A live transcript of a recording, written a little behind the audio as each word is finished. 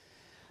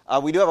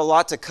We do have a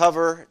lot to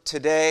cover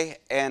today,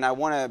 and I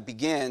want to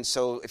begin.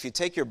 So if you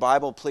take your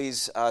Bible,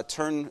 please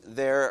turn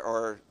there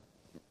or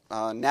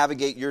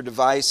navigate your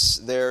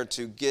device there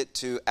to get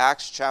to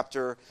Acts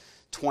chapter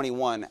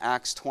 21.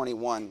 Acts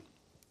 21.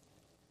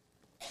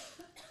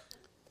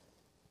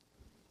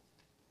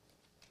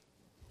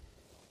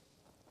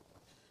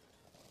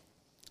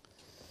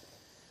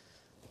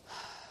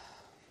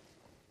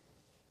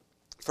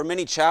 For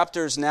many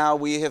chapters now,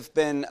 we have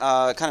been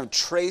kind of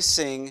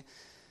tracing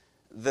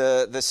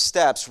the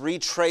steps,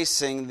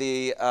 retracing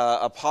the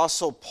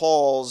Apostle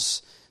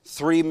Paul's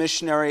 3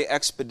 missionary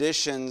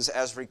expeditions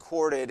as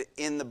recorded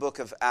in the book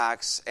of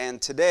Acts. And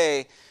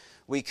today,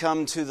 we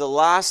come to the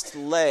last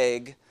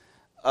leg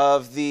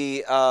of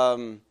the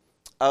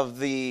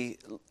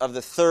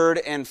third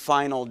and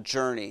final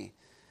journey.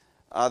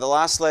 The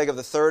last leg of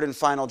the third and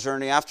final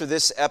journey. After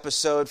this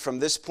episode, from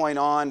this point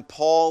on,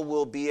 Paul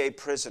will be a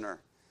prisoner.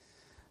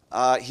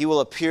 He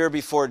will appear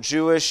before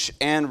Jewish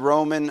and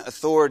Roman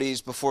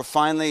authorities before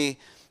finally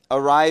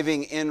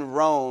arriving in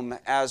Rome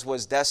as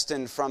was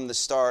destined from the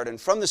start. And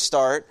from the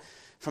start,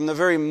 from the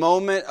very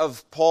moment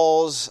of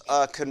Paul's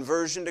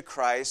conversion to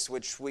Christ,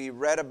 which we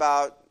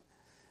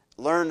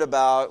learned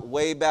about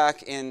way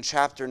back in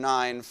chapter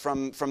 9,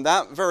 from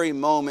that very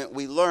moment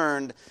we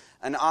learned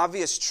an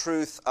obvious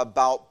truth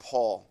about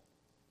Paul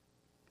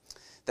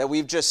that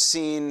we've just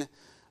seen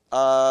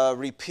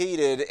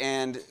repeated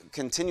and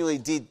continually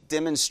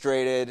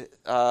demonstrated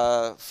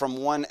from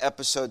one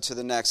episode to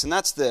the next. And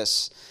that's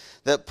this,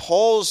 that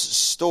Paul's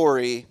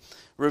story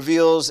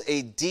reveals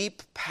a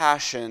deep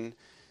passion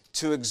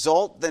to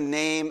exalt the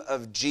name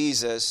of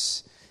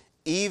Jesus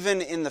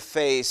even in the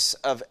face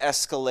of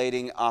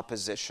escalating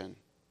opposition.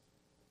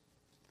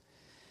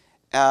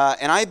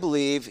 And I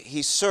believe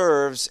he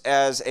serves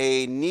as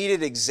a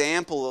needed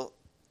example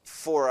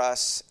for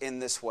us in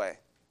this way,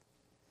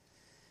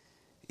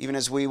 even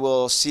as we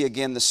will see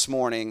again this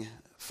morning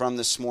from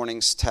this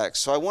morning's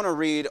text. So I want to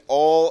read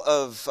all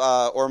of,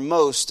 or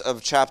most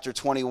of chapter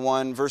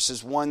 21,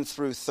 verses 1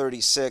 through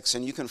 36,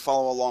 and you can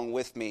follow along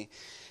with me.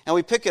 And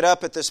we pick it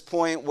up at this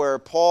point where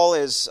Paul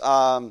is,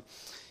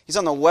 he's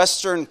on the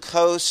western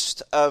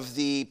coast of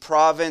the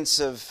province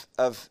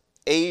of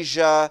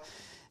Asia.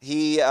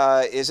 He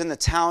is in the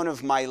town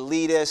of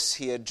Miletus.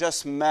 He had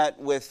just met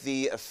with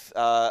the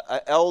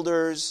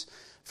elders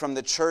from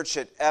the church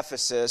at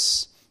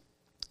Ephesus.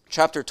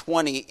 Chapter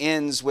 20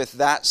 ends with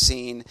that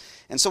scene.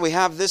 And so we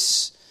have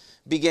this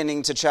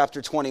beginning to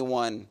chapter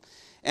 21.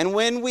 And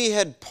when we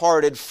had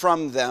parted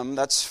from them,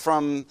 that's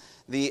from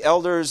the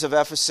elders of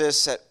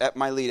Ephesus at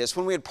Miletus,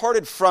 when we had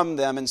parted from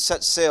them and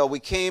set sail, we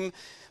came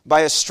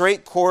by a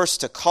straight course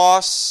to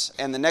Kos,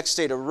 and the next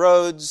day to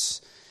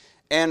Rhodes,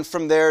 and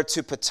from there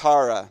to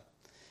Patara.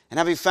 And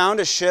having found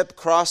a ship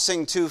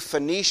crossing to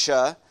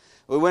Phoenicia,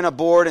 we went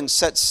aboard and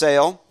set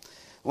sail.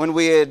 When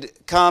we had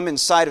come in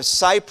sight of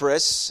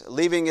Cyprus,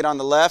 leaving it on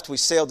the left, we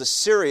sailed to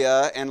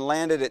Syria and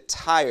landed at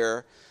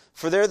Tyre,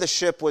 for there the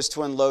ship was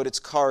to unload its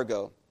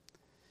cargo.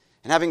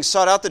 And having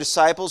sought out the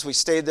disciples, we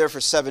stayed there for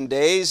 7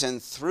 days,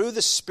 and through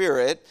the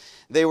Spirit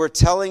they were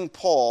telling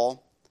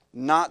Paul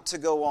not to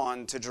go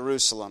on to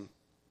Jerusalem.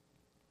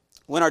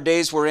 When our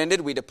days were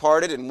ended, we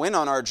departed and went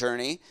on our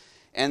journey,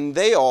 and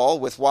they all,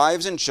 with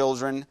wives and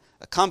children,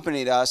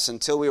 accompanied us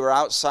until we were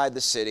outside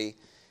the city.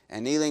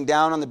 And kneeling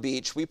down on the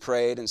beach, we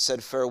prayed and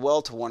said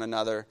farewell to one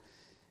another.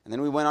 And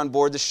then we went on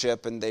board the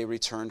ship, and they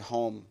returned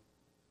home.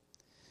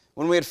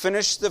 When we had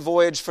finished the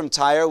voyage from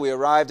Tyre, we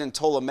arrived in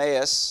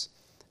Ptolemais,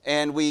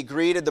 and we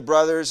greeted the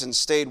brothers and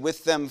stayed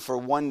with them for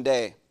 1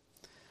 day.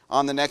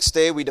 On the next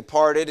day, we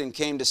departed and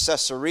came to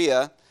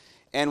Caesarea,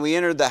 and we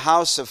entered the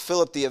house of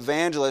Philip the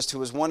evangelist, who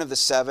was one of the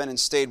 7, and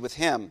stayed with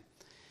him.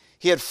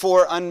 He had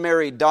 4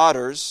 unmarried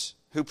daughters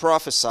who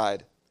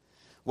prophesied.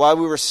 While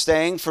we were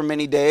staying for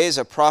many days,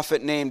 a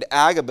prophet named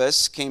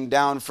Agabus came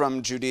down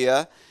from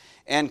Judea,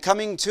 and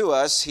coming to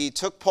us, he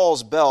took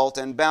Paul's belt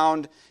and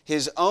bound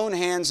his own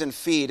hands and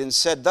feet and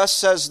said, "Thus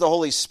says the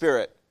Holy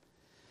Spirit,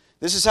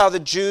 this is how the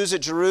Jews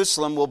at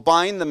Jerusalem will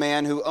bind the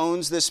man who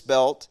owns this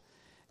belt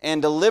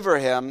and deliver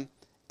him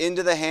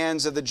into the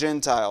hands of the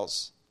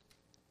Gentiles."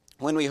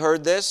 When we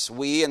heard this,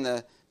 we and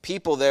the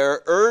people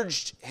there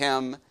urged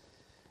him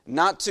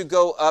not to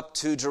go up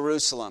to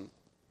Jerusalem.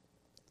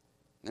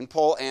 And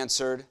Paul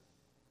answered,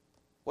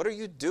 "What are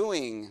you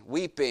doing,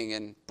 weeping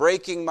and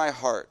breaking my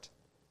heart?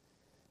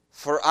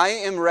 For I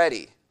am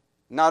ready,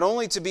 not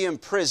only to be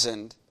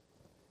imprisoned,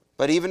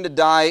 but even to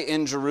die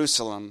in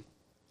Jerusalem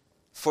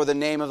for the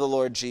name of the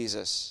Lord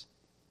Jesus."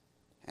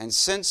 And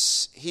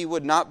since he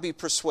would not be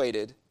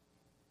persuaded,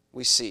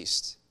 we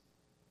ceased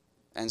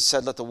and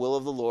said, "Let the will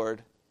of the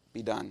Lord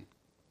be done."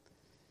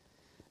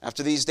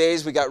 After these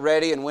days, we got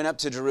ready and went up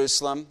to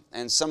Jerusalem,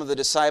 and some of the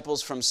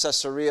disciples from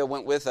Caesarea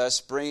went with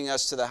us, bringing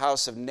us to the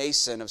house of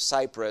Mnason of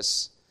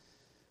Cyprus,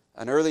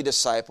 an early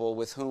disciple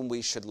with whom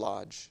we should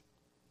lodge.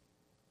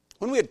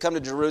 When we had come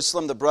to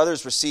Jerusalem, the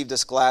brothers received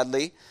us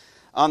gladly.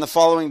 On the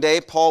following day,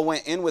 Paul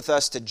went in with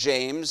us to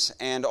James,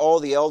 and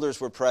all the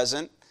elders were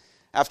present.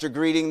 After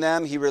greeting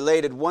them, he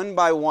related one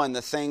by one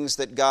the things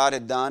that God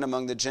had done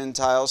among the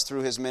Gentiles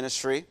through his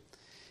ministry.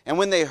 And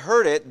when they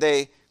heard it,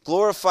 they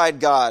glorified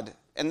God.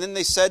 And then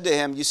they said to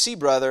him, "You see,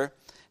 brother,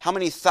 how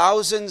many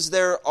thousands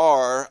there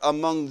are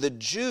among the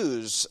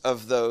Jews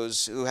of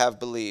those who have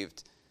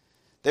believed.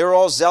 They are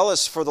all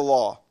zealous for the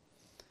law.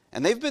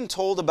 And they've been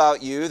told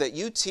about you that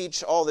you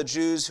teach all the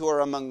Jews who are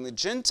among the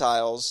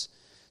Gentiles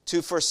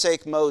to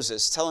forsake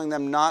Moses, telling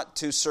them not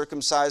to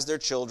circumcise their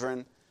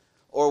children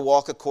or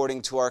walk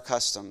according to our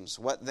customs.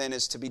 What then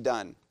is to be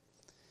done?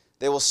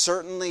 They will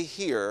certainly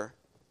hear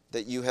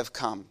that you have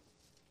come.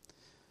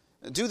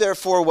 Do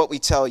therefore what we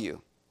tell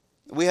you.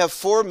 We have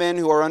 4 men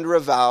who are under a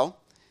vow.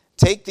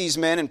 Take these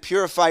men and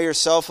purify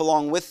yourself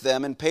along with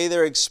them and pay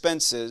their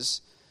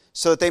expenses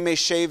so that they may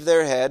shave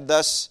their head.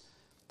 Thus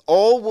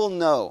all will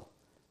know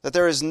that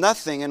there is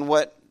nothing in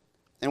what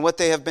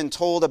they have been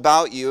told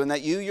about you, and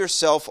that you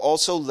yourself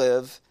also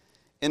live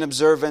in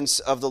observance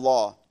of the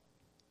law.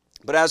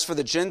 But as for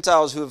the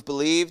Gentiles who have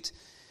believed,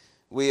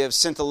 we have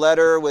sent a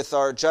letter with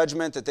our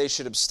judgment that they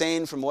should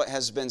abstain from what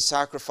has been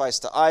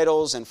sacrificed to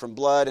idols, and from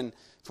blood, and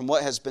from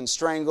what has been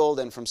strangled,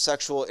 and from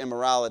sexual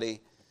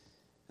immorality."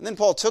 And then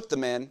Paul took the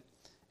men,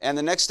 and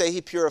the next day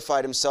he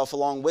purified himself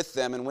along with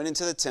them and went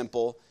into the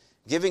temple,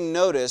 giving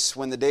notice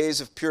when the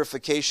days of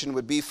purification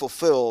would be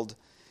fulfilled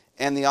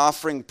and the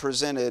offering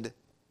presented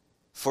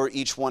for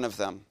each one of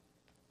them.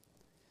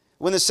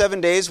 When the 7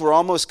 days were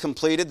almost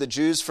completed, the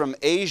Jews from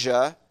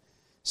Asia,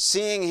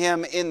 seeing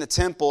him in the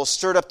temple,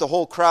 stirred up the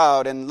whole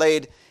crowd and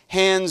laid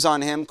hands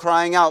on him,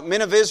 crying out,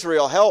 "Men of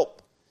Israel,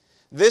 help!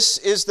 This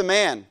is the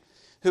man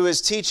who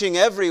is teaching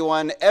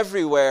everyone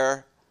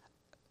everywhere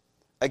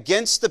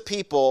against the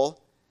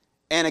people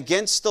and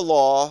against the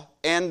law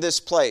and this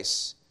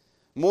place.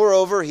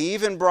 Moreover, he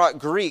even brought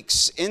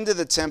Greeks into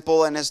the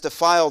temple and has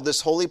defiled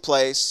this holy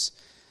place,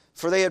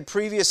 for they had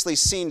previously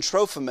seen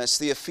Trophimus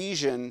the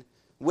Ephesian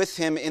with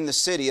him in the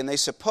city, and they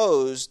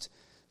supposed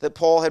that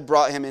Paul had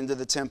brought him into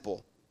the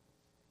temple."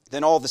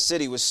 Then all the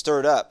city was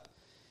stirred up,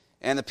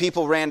 and the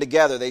people ran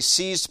together. They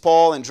seized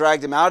Paul and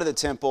dragged him out of the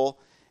temple,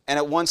 and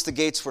at once the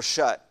gates were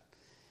shut.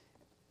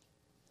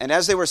 And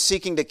as they were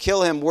seeking to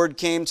kill him, word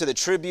came to the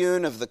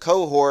tribune of the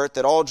cohort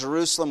that all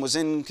Jerusalem was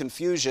in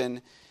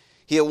confusion.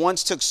 He at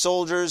once took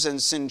soldiers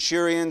and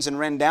centurions and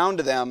ran down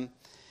to them.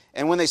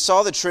 And when they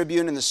saw the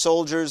tribune and the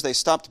soldiers, they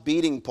stopped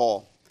beating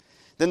Paul.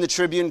 Then the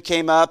tribune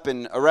came up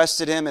and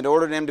arrested him and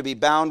ordered him to be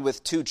bound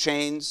with 2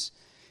 chains.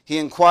 He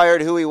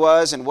inquired who he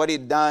was and what he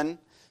had done.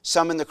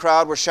 Some in the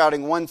crowd were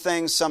shouting one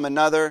thing, some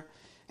another.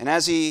 And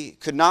as he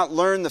could not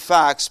learn the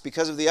facts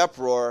because of the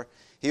uproar,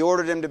 he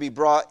ordered him to be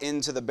brought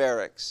into the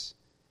barracks.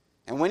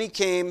 And when he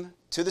came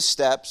to the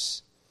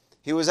steps,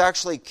 he was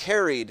actually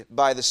carried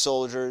by the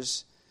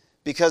soldiers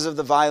because of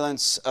the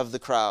violence of the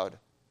crowd.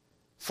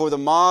 For the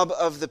mob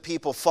of the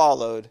people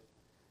followed,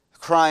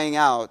 crying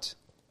out,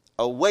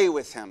 "Away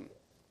with him."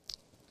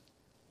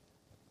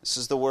 This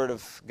is the word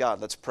of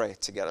God. Let's pray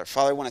together.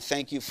 Father, I want to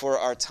thank you for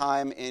our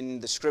time in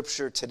the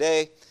Scripture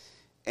today.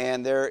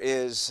 And there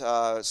is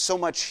so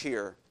much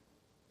here,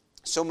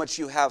 so much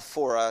you have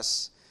for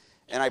us.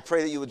 And I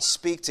pray that you would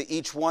speak to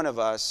each one of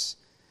us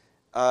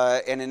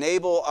and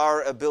enable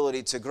our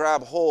ability to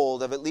grab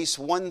hold of at least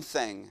one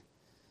thing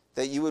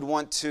that you would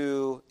want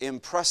to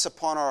impress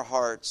upon our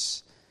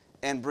hearts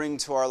and bring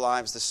to our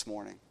lives this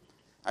morning.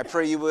 I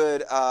pray you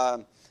would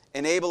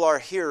enable our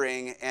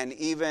hearing and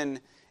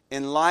even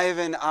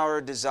enliven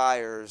our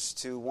desires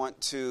to want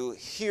to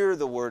hear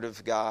the Word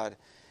of God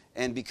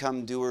and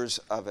become doers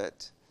of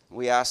it.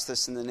 We ask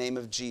this in the name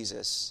of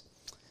Jesus.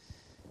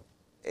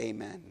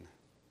 Amen.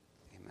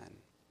 Amen.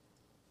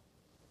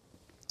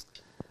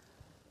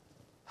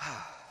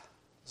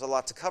 There's a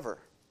lot to cover.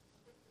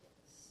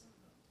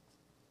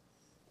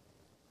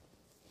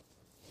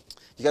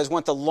 You guys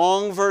want the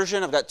long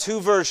version? I've got 2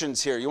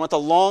 versions here. You want the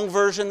long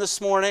version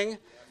this morning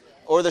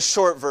or the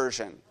short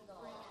version?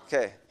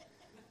 Okay.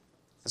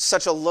 It's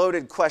such a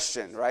loaded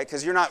question, right?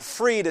 Because you're not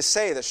free to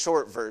say the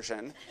short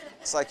version.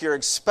 It's like you're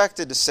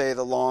expected to say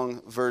the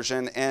long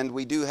version, and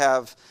we do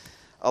have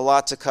a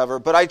lot to cover.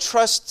 But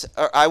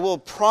I will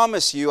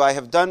promise you, I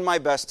have done my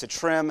best to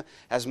trim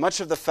as much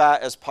of the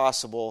fat as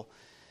possible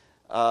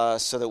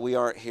so that we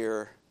aren't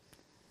here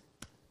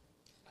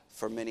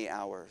for many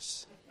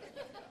hours.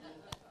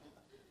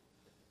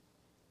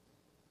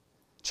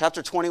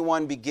 Chapter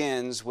 21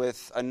 begins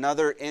with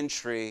another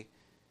entry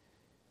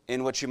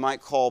in what you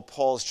might call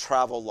Paul's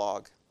travel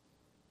log.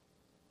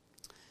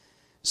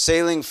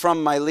 Sailing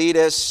from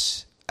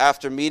Miletus,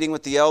 after meeting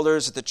with the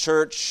elders at the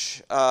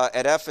church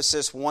at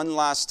Ephesus one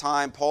last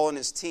time, Paul and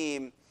his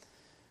team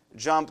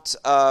jumped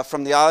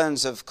from the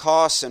islands of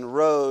Kos and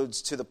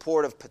Rhodes to the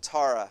port of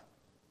Patara.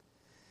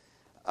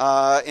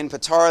 In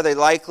Patara, they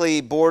likely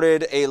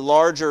boarded a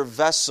larger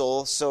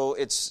vessel, so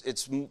it's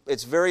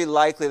very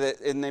likely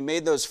that, and they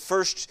made those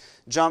first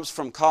jumps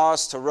from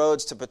Kos to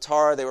Rhodes to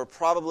Patara, they were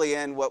probably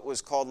in what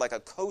was called like a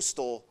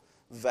coastal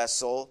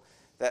vessel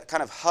that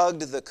kind of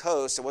hugged the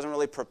coast. It wasn't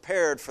really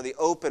prepared for the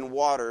open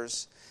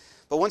waters.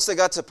 But once they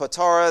got to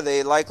Patara,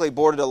 they likely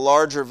boarded a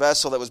larger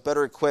vessel that was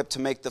better equipped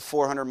to make the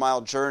 400-mile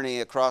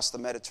journey across the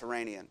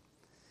Mediterranean.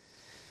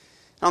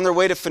 On their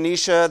way to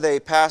Phoenicia, they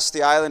passed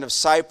the island of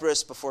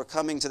Cyprus before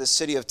coming to the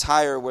city of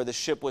Tyre, where the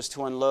ship was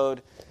to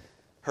unload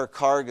her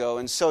cargo.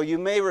 And so you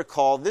may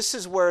recall, this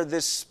is where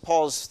this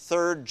Paul's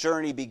third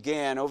journey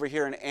began, over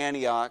here in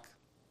Antioch.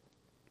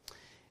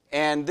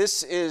 And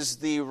this is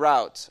the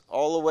route,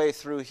 all the way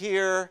through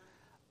here,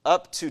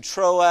 up to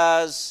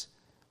Troas,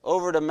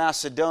 over to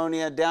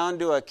Macedonia, down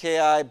to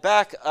Achaia,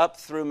 back up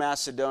through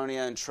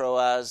Macedonia and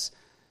Troas.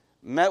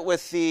 Met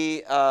with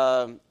the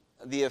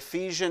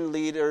Ephesian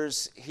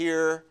leaders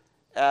here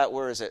at,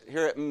 where is it?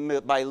 Here at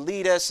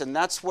Miletus, and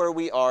that's where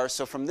we are.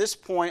 So from this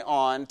point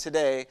on,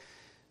 today,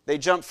 they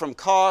jump from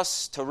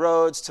Kos to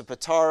Rhodes to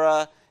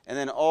Patara, and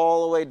then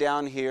all the way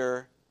down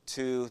here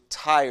to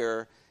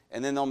Tyre,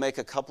 and then they'll make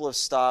a couple of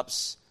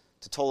stops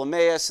to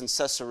Ptolemais and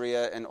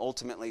Caesarea, and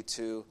ultimately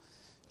to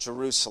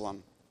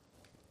Jerusalem.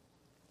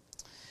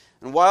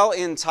 And while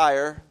in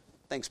Tyre,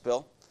 thanks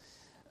Bill,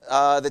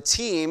 the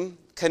team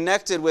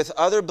connected with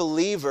other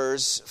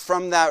believers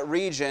from that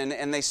region,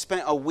 and they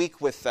spent a week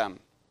with them.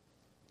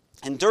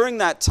 And during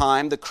that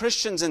time, the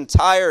Christians in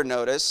Tyre,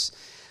 notice,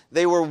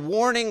 they were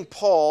warning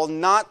Paul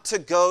not to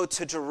go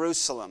to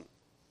Jerusalem.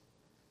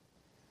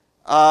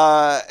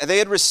 They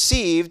had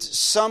received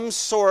some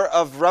sort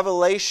of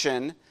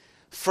revelation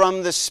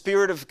from the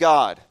Spirit of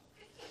God.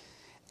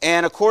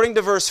 And according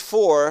to verse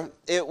 4,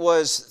 it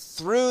was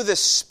through the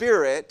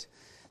Spirit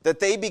that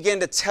they began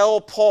to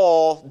tell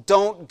Paul,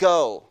 don't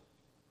go.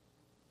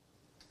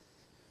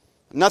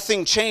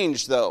 Nothing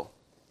changed, though.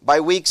 By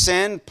week's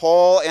end,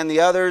 Paul and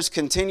the others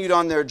continued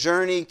on their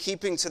journey,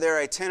 keeping to their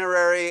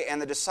itinerary, and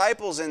the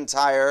disciples in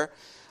Tyre,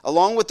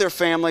 along with their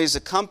families,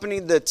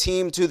 accompanied the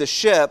team to the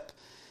ship,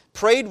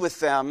 prayed with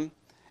them,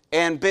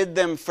 and bid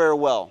them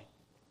farewell.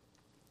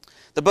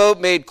 The boat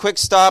made quick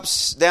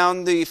stops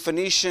down the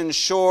Phoenician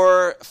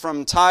shore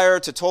from Tyre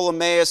to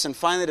Ptolemais and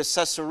finally to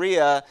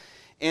Caesarea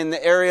in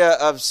the area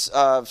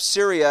of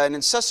Syria. And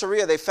in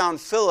Caesarea, they found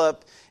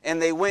Philip,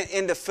 and they went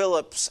into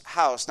Philip's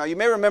house. Now, you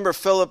may remember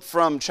Philip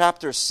from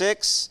chapter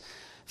 6.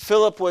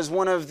 Philip was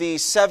one of the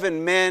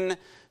 7 men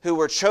who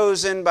were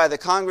chosen by the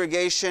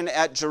congregation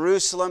at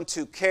Jerusalem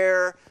to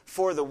care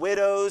for the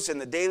widows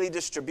and the daily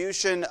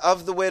distribution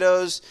of the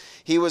widows.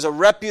 He was a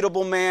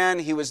reputable man.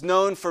 He was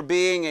known for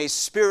being a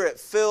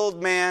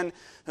Spirit-filled man,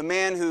 a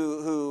man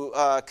who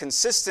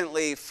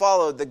consistently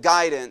followed the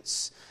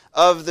guidance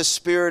of the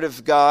Spirit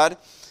of God.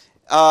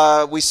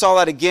 We saw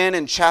that again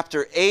in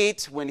chapter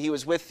 8 when he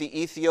was with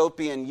the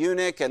Ethiopian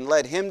eunuch and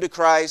led him to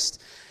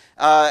Christ.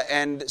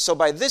 And so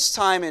by this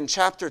time in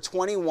chapter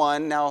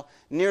 21, now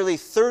nearly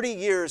 30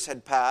 years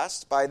had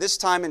passed. By this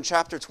time in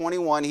chapter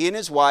 21, he and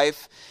his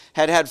wife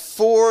had had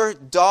 4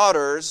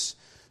 daughters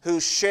who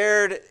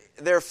shared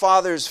their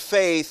father's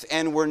faith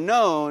and were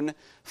known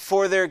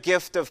for their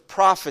gift of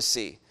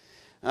prophecy.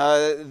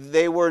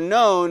 They were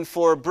known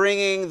for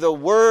bringing the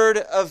Word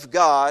of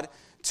God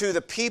to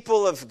the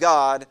people of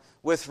God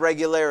with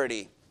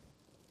regularity.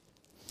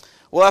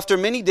 Well, after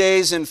many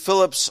days in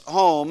Philip's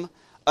home,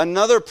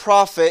 another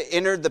prophet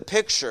entered the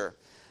picture,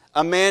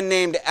 a man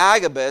named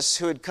Agabus,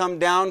 who had come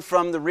down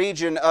from the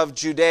region of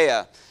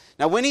Judea.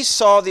 Now, when he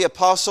saw the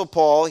Apostle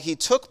Paul, he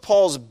took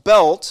Paul's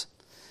belt,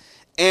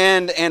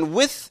 and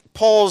with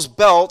Paul's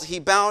belt, he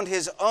bound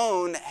his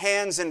own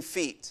hands and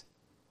feet.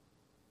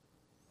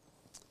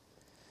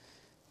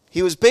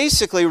 He was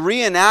basically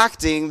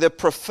reenacting the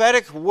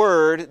prophetic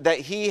word that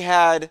he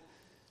had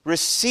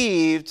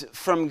received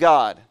from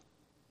God.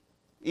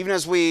 Even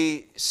as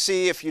we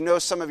see, if you know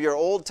some of your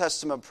Old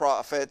Testament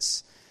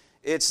prophets,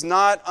 it's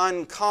not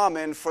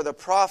uncommon for the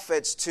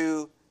prophets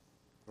to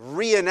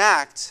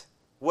reenact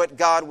what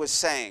God was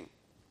saying.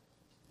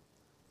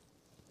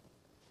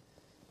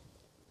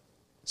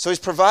 So he's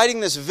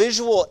providing this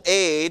visual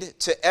aid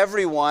to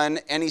everyone,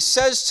 and he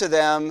says to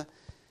them,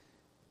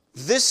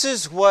 this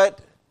is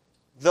what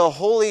the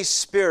Holy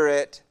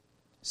Spirit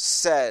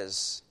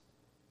says.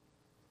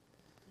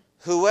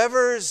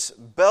 Whoever's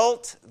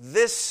belt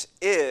this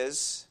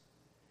is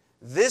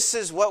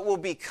what will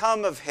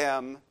become of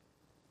him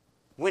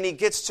when he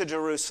gets to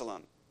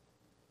Jerusalem.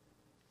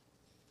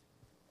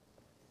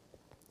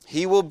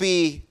 He will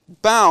be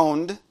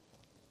bound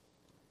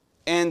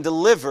and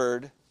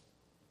delivered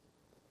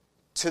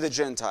to the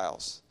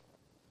Gentiles.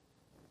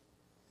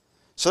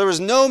 So there was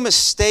no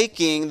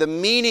mistaking the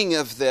meaning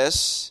of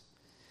this,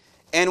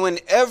 and when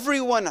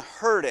everyone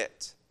heard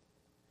it,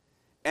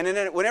 and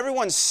when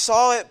everyone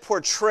saw it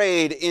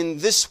portrayed in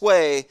this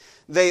way,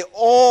 they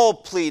all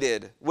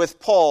pleaded with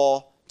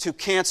Paul to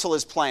cancel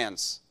his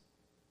plans.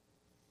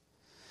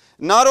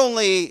 Not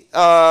only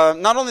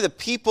the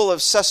people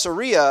of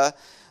Caesarea,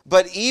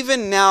 but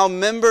even now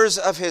members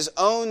of his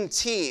own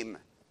team,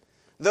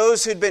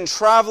 those who'd been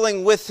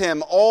traveling with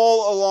him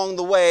all along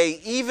the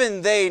way,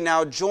 even they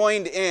now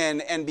joined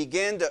in and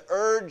began to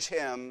urge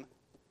him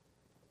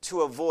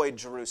to avoid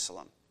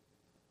Jerusalem.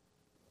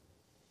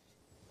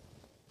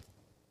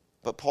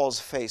 But Paul's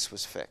face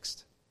was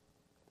fixed.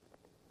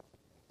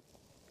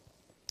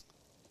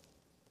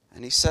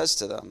 And he says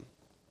to them,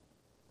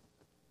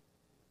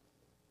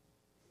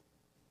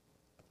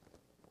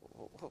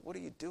 "What are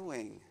you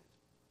doing?"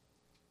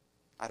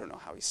 I don't know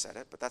how he said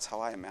it, but that's how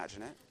I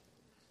imagine it.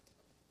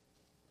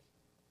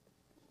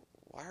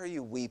 "Why are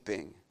you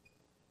weeping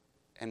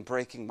and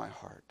breaking my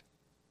heart?"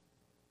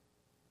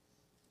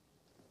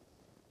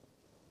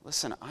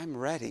 Listen, I'm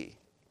ready.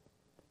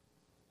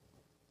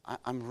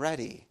 I'm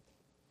ready.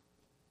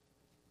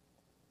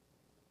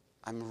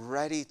 I'm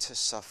ready to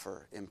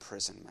suffer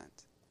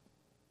imprisonment.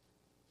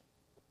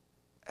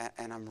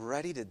 And I'm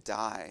ready to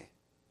die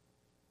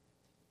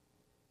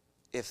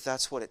if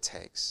that's what it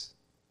takes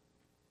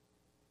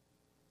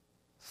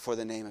for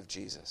the name of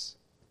Jesus.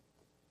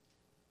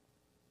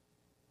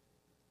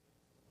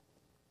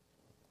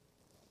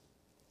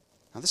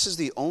 Now, this is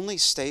the only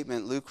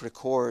statement Luke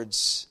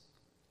records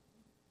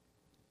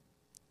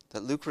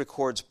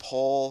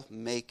Paul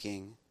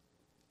making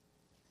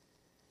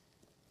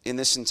in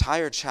this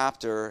entire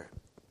chapter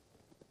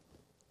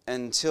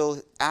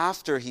until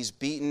after he's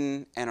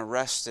beaten and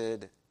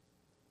arrested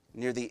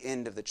near the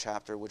end of the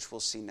chapter, which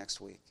we'll see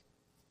next week.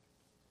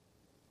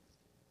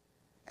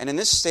 And in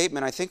this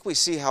statement, I think we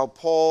see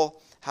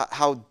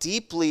how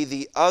deeply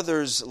the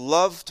others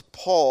loved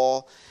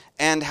Paul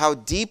and how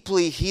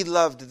deeply he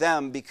loved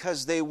them,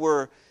 because they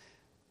were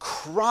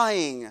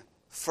crying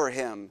for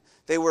him.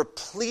 They were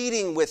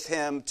pleading with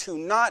him to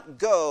not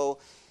go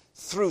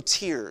through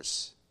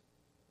tears.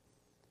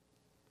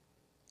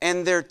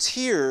 And their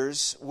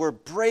tears were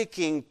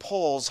breaking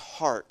Paul's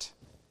heart.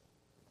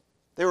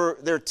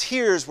 Their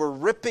tears were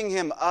ripping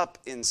him up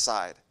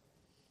inside.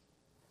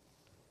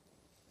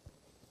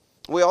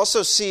 We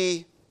also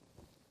see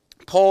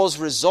Paul's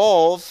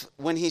resolve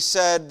when he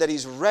said that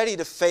he's ready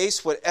to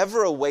face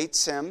whatever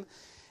awaits him.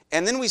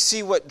 And then we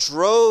see what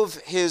drove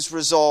his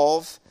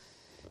resolve,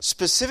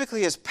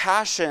 specifically his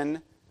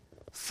passion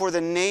for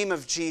the name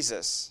of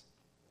Jesus.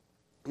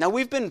 Now,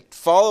 we've been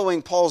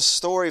following Paul's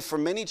story for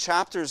many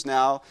chapters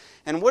now,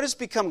 and what has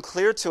become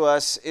clear to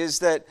us is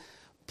that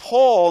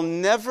Paul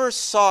never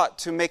sought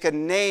to make a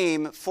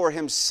name for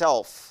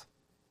himself,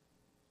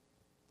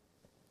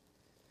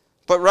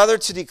 but rather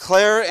to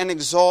declare and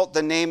exalt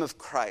the name of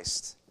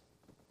Christ.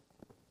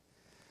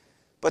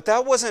 But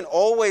that wasn't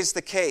always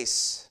the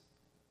case.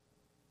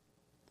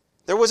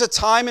 There was a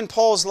time in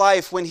Paul's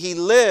life when he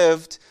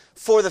lived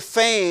for the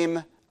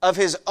fame of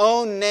his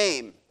own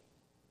name.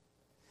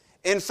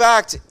 In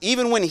fact,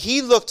 even when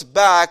he looked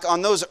back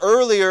on those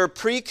earlier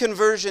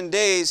pre-conversion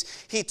days,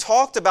 he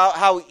talked about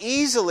how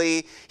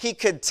easily he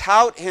could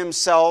tout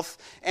himself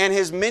and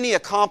his many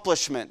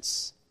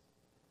accomplishments.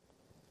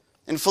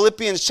 In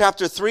Philippians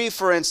chapter 3,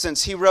 for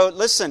instance, he wrote,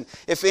 "Listen,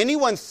 if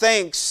anyone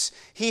thinks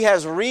he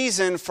has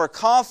reason for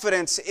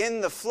confidence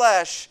in the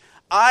flesh,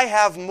 I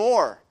have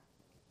more.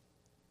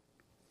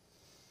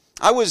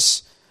 I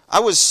was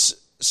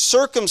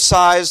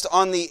circumcised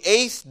on the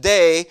 8th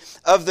day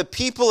of the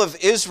people of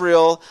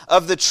Israel,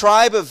 of the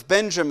tribe of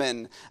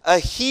Benjamin, a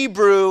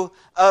Hebrew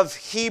of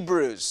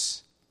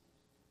Hebrews.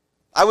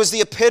 I was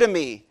the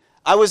epitome.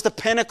 I was the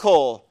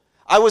pinnacle.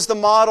 I was the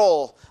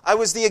model. I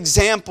was the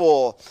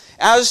example.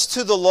 As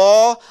to the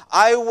law,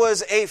 I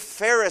was a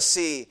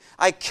Pharisee.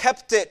 I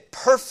kept it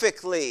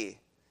perfectly.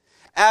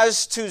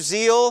 As to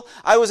zeal,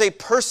 I was a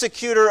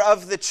persecutor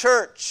of the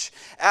church.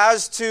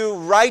 As to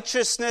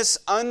righteousness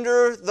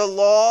under the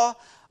law,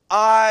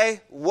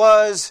 I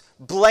was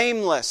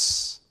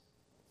blameless."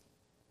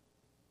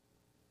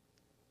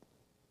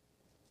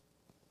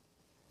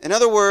 In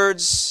other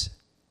words,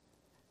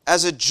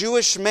 as a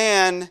Jewish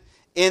man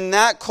in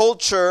that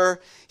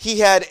culture, he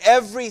had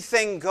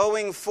everything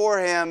going for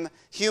him,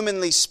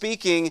 humanly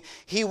speaking.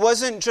 He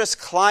wasn't just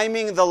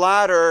climbing the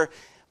ladder.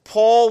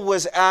 Paul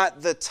was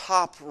at the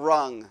top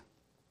rung.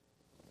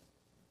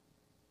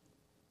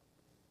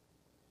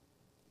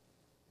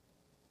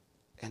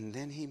 And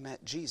then he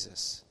met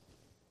Jesus.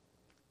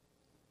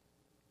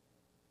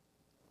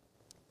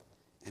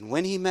 And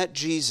when he met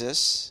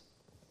Jesus,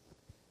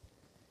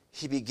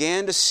 he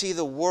began to see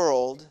the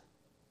world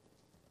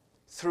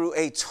through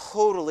a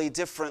totally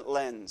different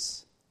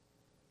lens.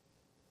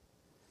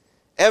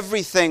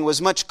 Everything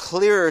was much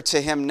clearer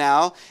to him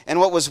now, and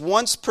what was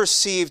once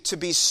perceived to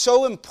be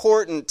so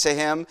important to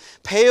him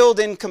paled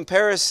in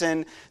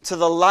comparison to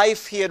the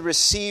life he had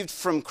received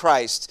from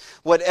Christ.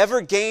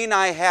 "Whatever gain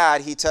I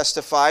had," he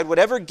testified,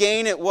 "whatever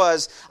gain it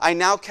was, I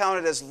now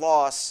counted as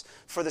loss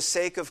for the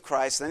sake of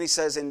Christ." And then he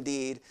says,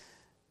 "Indeed,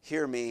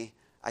 hear me,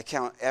 I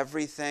count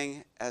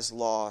everything as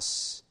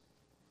loss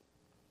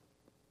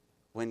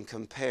when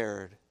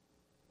compared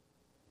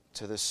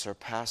to the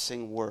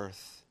surpassing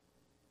worth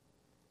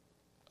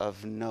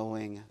of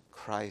knowing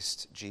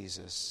Christ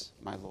Jesus,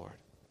 my Lord."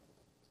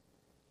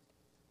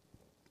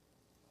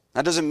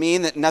 That doesn't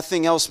mean that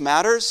nothing else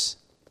matters,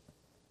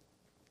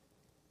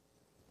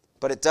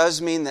 but it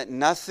does mean that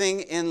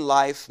nothing in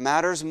life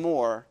matters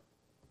more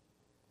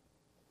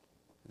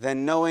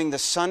than knowing the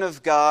Son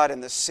of God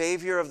and the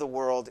Savior of the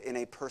world in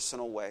a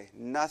personal way.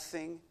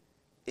 Nothing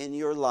in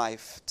your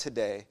life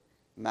today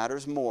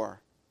matters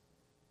more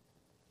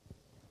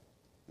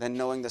than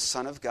knowing the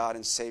Son of God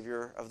and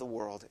Savior of the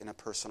world in a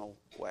personal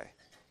way.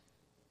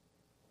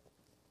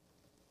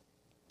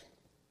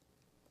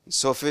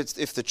 So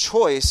if the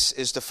choice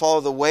is to follow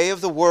the way of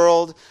the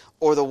world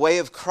or the way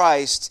of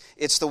Christ,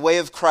 it's the way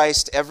of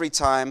Christ every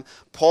time.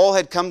 Paul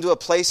had come to a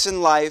place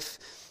in life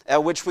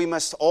at which we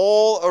must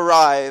all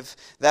arrive,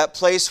 that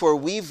place where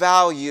we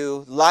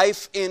value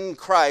life in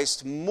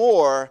Christ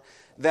more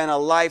than a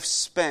life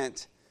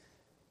spent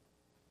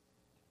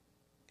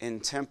in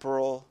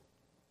temporal,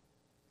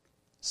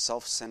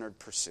 self-centered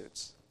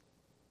pursuits.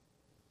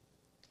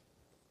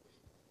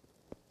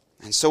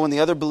 And so when the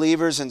other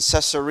believers in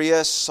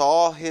Caesarea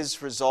saw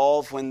his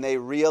resolve, when they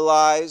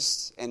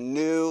realized and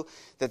knew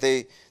that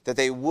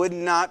they would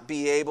not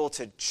be able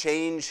to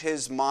change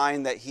his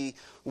mind, that he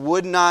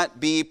would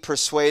not be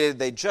persuaded,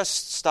 they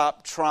just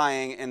stopped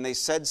trying and they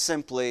said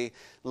simply,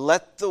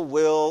 "Let the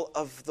will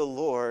of the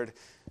Lord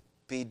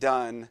be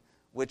done,"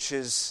 which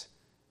is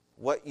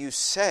what you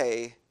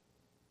say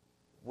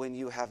when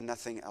you have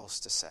nothing else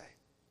to say.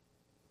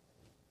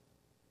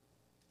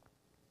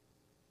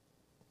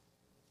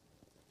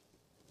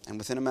 And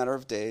within a matter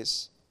of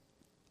days,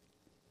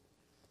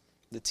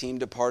 the team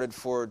departed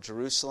for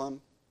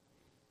Jerusalem.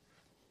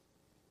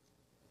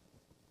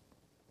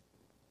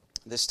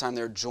 This time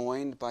they're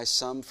joined by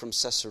some from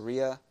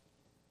Caesarea.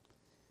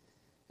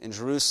 In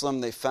Jerusalem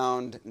they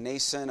found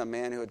Nason, a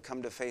man who had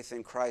come to faith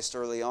in Christ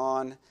early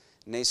on.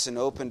 Nason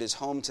opened his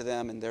home to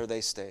them, and there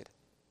they stayed.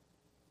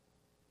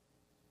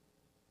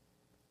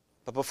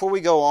 But before we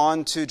go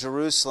on to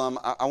Jerusalem,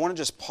 I want to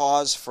just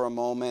pause for a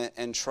moment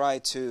and try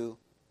to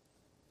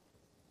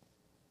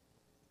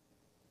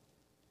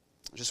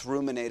just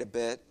ruminate a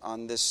bit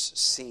on this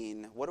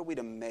scene. What are we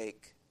to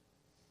make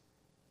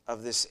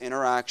of this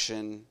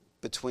interaction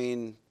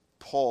between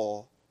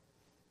Paul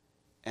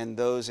and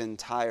those in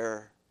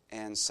Tyre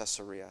and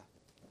Caesarea?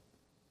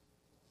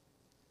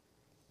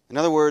 In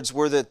other words,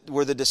 were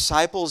the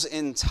disciples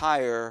in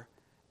Tyre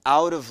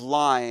out of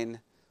line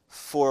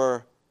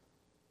for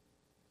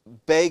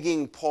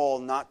begging Paul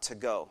not to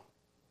go?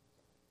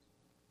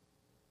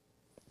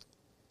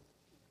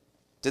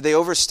 Did they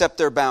overstep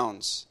their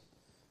bounds?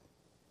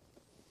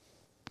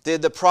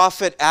 Did the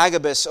prophet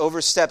Agabus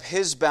overstep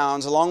his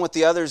bounds along with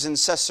the others in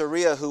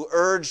Caesarea who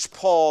urged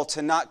Paul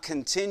to not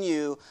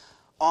continue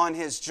on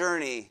his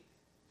journey?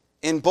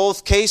 In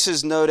both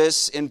cases,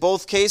 notice, in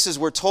both cases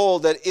we're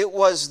told that it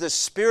was the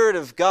Spirit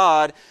of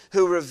God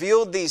who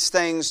revealed these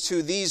things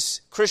to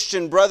these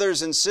Christian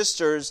brothers and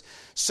sisters.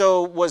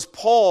 So was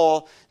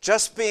Paul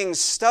just being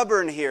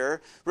stubborn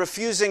here,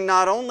 refusing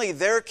not only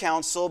their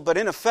counsel, but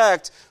in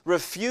effect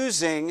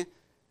refusing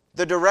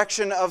the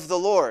direction of the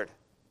Lord?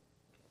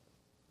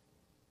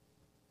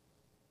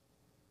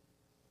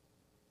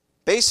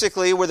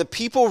 Basically, were the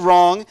people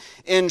wrong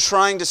in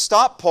trying to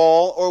stop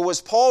Paul, or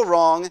was Paul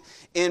wrong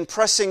in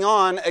pressing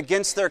on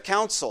against their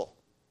counsel?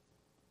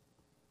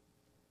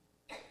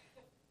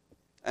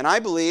 And I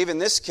believe in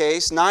this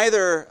case,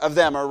 neither of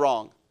them are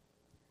wrong.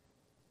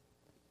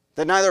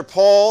 That neither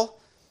Paul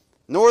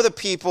nor the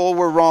people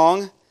were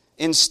wrong.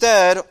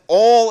 Instead,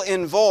 all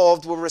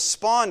involved were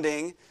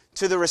responding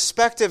to the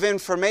respective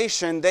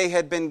information they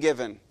had been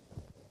given.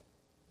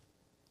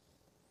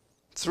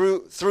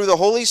 Through the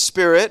Holy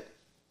Spirit,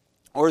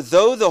 or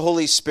though the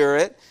Holy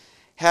Spirit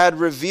had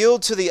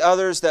revealed to the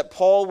others that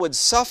Paul would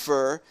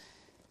suffer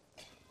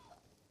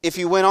if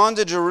he went on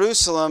to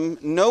Jerusalem,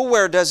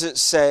 nowhere does it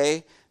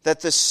say that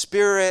the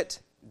Spirit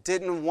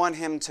didn't want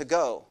him to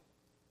go.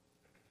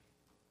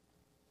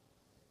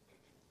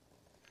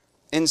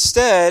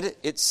 Instead,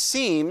 it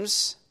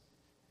seems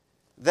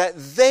that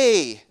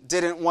they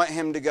didn't want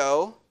him to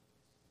go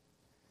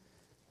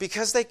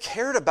because they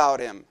cared about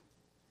him.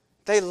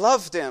 They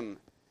loved him.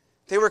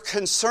 They were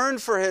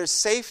concerned for his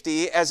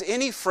safety as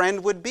any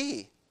friend would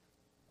be.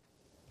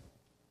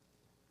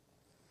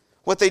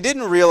 What they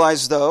didn't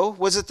realize, though,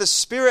 was that the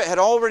Spirit had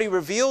already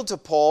revealed to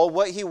Paul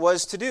what he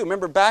was to do.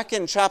 Remember, back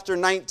in chapter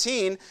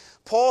 19,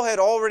 Paul had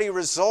already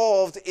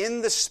resolved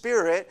in the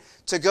Spirit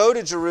to go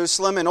to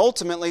Jerusalem and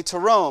ultimately to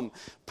Rome.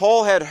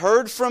 Paul had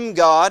heard from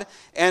God,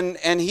 and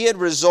he had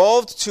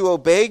resolved to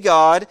obey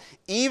God,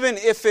 even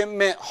if it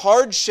meant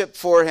hardship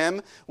for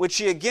him, which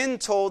he again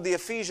told the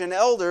Ephesian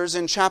elders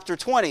in chapter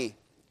 20.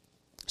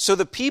 So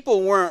the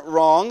people weren't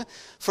wrong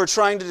for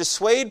trying to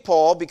dissuade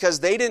Paul because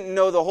they didn't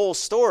know the whole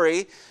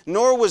story,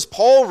 nor was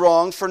Paul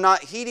wrong for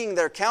not heeding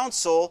their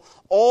counsel.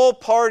 All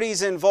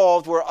parties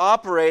involved were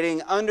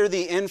operating under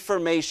the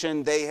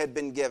information they had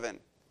been given.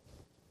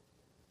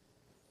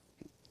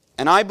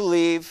 And I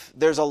believe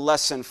there's a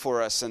lesson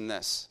for us in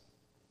this.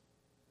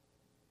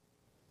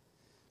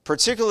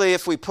 Particularly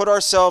if we put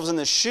ourselves in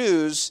the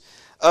shoes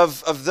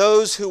of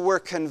those who were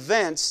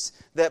convinced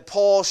that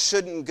Paul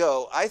shouldn't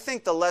go. I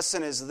think the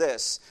lesson is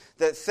this,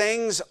 that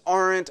things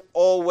aren't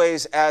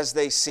always as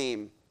they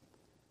seem.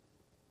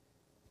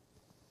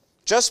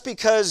 Just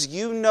because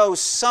you know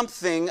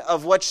something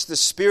of which the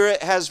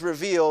Spirit has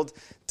revealed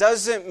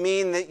doesn't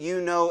mean that you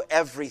know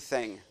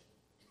everything.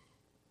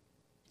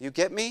 You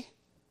get me?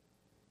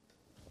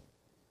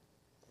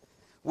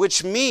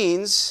 Which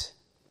means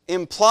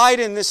implied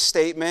in this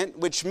statement,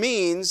 which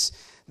means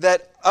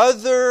that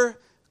other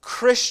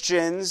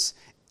Christians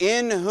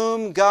in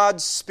whom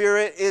God's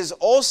Spirit is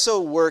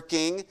also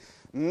working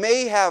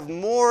may have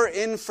more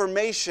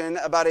information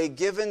about a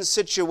given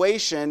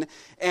situation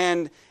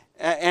and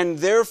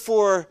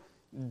therefore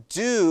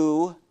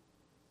do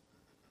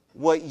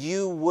what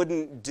you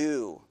wouldn't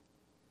do,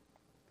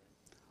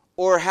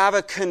 or have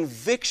a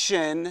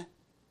conviction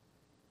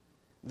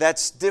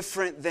that's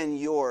different than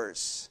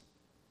yours.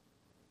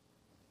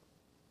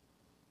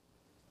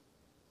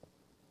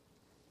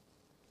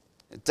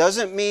 It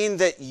doesn't mean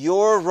that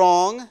you're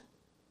wrong.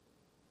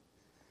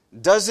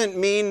 Doesn't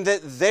mean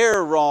that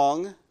they're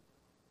wrong.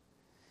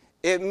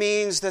 It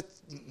means that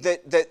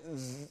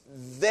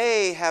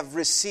they have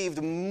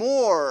received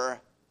more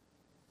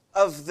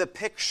of the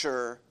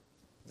picture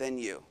than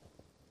you.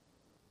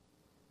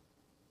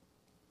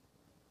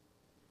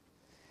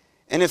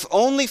 And if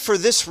only for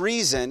this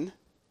reason,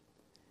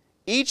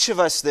 each of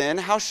us then,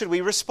 how should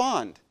we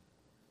respond?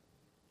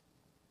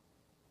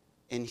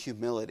 In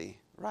humility,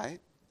 right?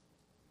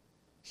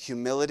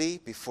 Humility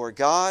before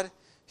God,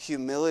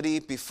 humility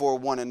before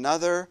one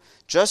another,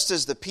 just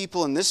as the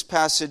people in this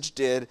passage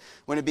did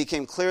when it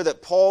became clear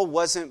that Paul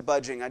wasn't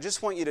budging. I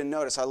just want you to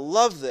notice, I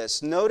love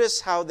this.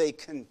 Notice how they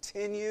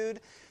continued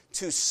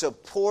to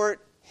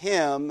support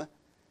him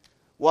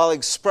while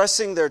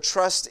expressing their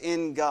trust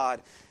in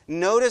God.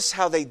 Notice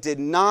how they did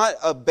not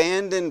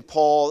abandon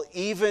Paul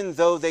even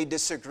though they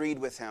disagreed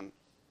with him.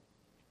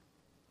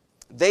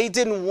 They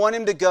didn't want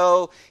him to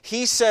go.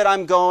 He said,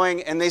 I'm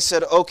going. And they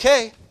said,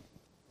 okay,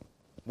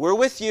 we're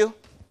with you.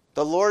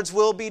 The Lord's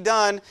will be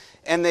done.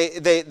 And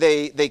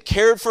they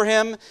cared for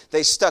him.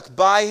 They stuck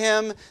by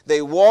him.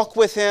 They walk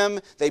with him.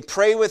 They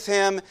pray with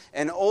him.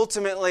 And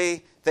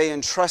ultimately, they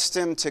entrust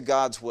him to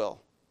God's will.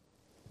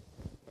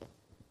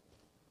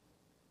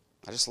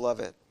 I just love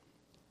it.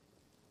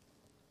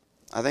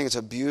 I think it's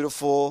a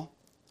beautiful,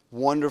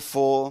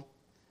 wonderful,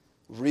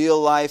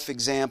 real-life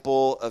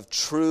example of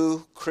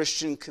true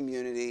Christian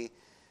community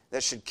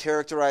that should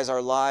characterize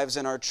our lives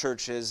and our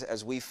churches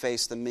as we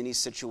face the many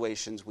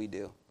situations we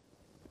do.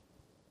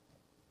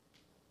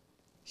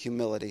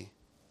 Humility,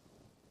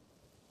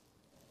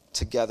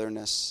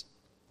 togetherness,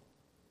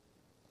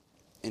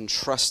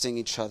 entrusting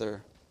each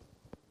other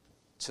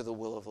to the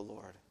will of the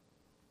Lord.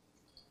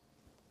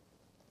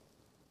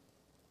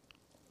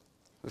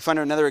 We find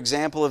another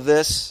example of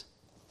this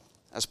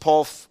as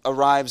Paul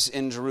arrives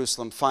in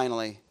Jerusalem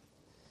finally.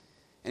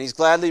 And he's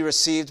gladly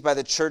received by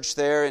the church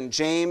there. And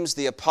James,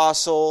 the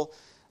apostle,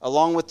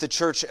 along with the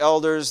church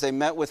elders, they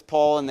met with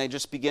Paul and they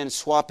just began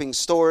swapping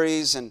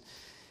stories. And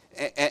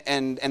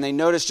they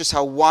noticed just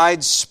how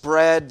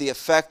widespread the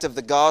effect of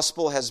the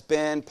gospel has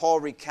been.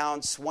 Paul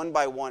recounts one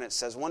by one, it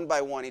says. One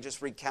by one, he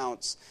just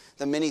recounts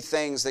the many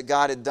things that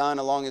God had done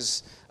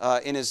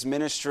in his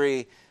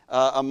ministry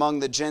among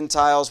the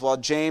Gentiles, while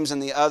James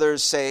and the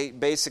others say,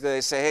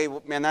 hey,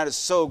 man, that is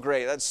so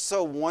great. That's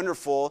so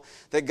wonderful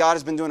that God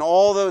has been doing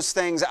all those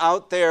things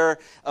out there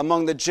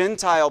among the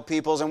Gentile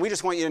peoples. And we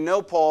just want you to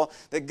know, Paul,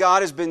 that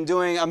God has been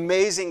doing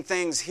amazing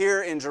things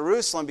here in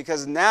Jerusalem,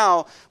 because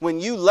now, when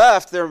you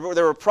left, there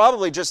were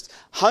probably just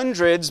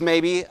hundreds,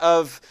 maybe,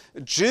 of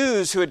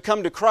Jews who had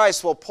come to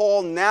Christ. Well,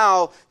 Paul,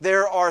 now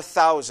there are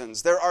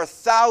thousands. There are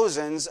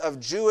thousands of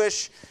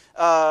Jewish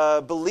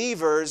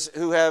believers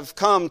who have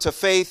come to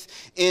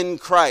faith in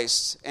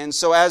Christ. And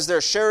so as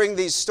they're sharing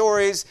these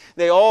stories,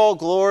 they all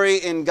glory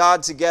in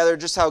God together,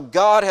 just how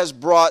God has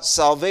brought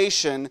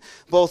salvation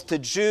both to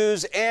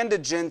Jews and to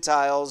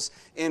Gentiles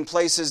in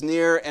places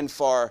near and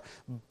far.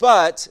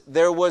 But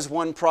there was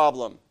one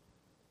problem.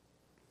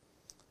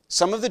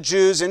 Some of the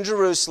Jews in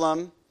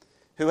Jerusalem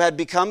who had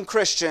become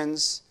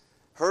Christians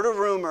heard a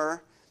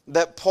rumor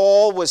that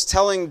Paul was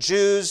telling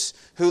Jews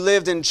who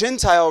lived in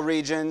Gentile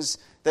regions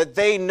that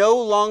they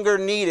no longer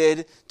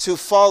needed to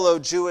follow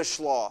Jewish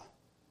law.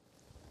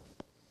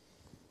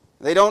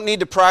 They don't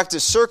need to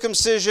practice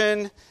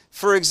circumcision,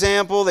 for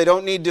example. They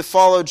don't need to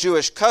follow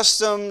Jewish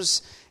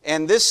customs.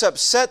 And this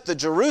upset the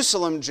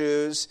Jerusalem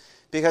Jews,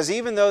 because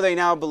even though they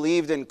now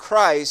believed in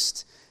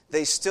Christ,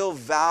 they still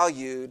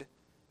valued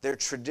their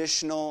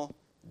traditional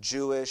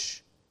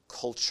Jewish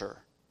culture.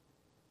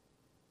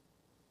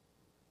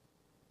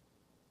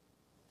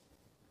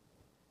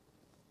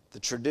 The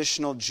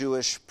traditional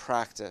Jewish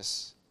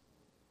practice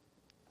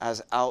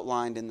as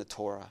outlined in the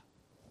Torah.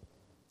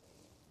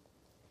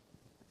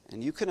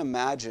 And you can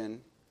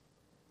imagine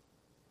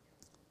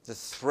the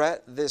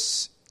threat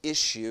this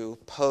issue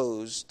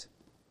posed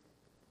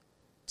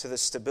to the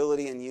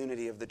stability and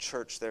unity of the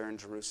church there in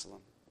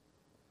Jerusalem.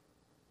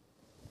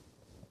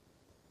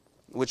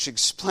 Which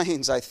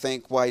explains, I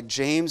think, why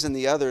James and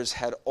the others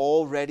had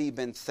already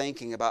been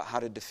thinking about how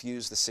to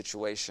diffuse the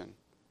situation.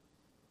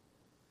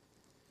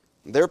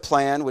 Their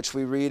plan, which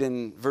we read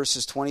in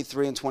verses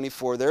 23 and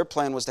 24, their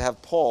plan was to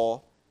have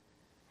Paul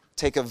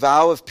take a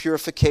vow of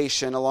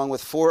purification along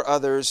with 4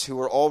 others who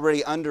were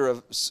already under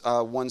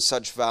one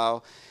such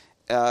vow,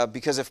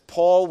 because if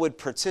Paul would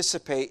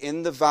participate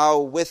in the vow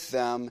with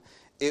them,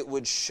 it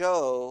would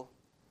show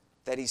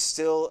that he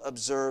still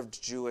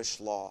observed Jewish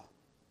law.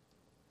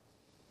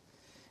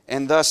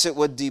 And thus it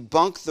would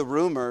debunk the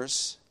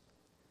rumors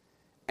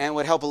and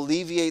would help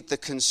alleviate the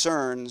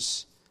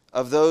concerns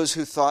of those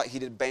who thought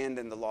he'd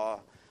abandoned the law.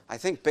 I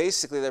think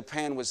basically their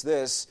plan was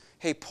this: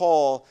 hey,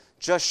 Paul,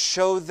 just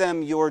show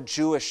them your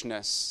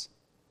Jewishness.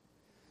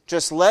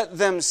 Just let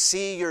them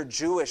see your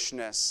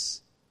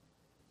Jewishness.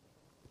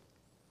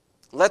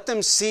 Let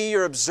them see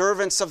your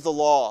observance of the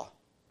law.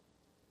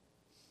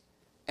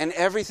 And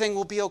everything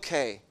will be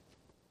okay.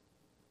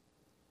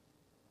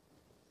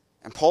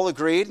 And Paul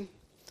agreed.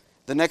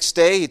 The next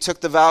day he took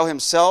the vow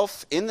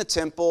himself in the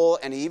temple,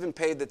 and he even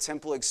paid the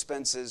temple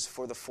expenses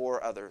for the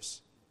 4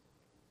 others.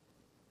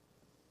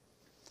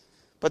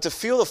 But to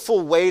feel the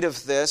full weight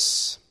of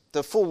this,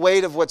 the full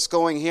weight of what's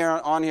going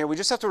on here, we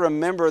just have to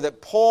remember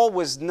that Paul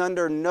was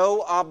under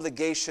no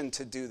obligation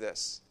to do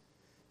this.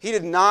 He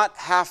did not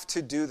have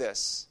to do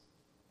this.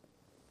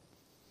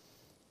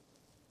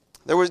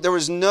 There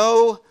was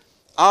no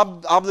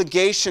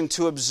obligation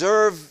to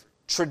observe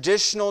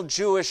traditional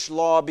Jewish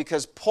law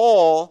because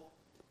Paul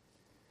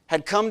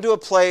had come to a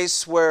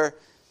place where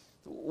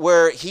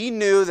he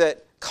knew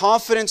that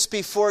confidence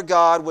before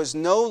God was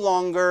no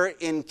longer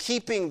in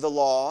keeping the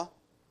law,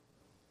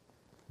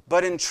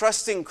 but in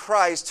trusting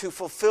Christ who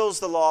fulfills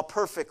the law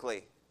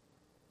perfectly.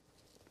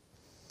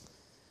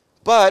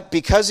 But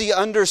because he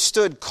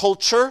understood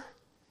culture,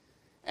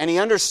 and he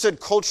understood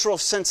cultural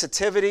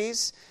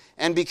sensitivities,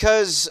 and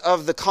because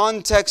of the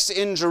context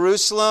in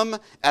Jerusalem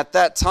at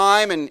that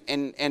time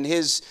and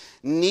his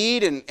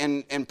need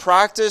and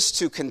practice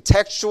to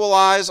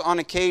contextualize on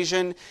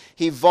occasion,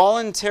 he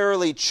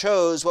voluntarily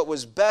chose what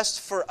was best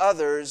for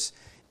others,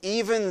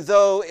 even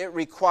though it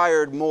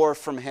required more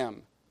from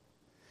him.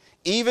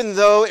 Even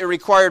though it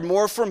required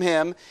more from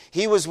him,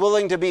 he was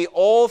willing to be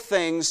all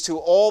things to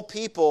all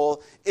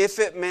people if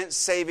it meant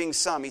saving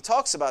some. He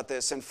talks about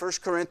this in 1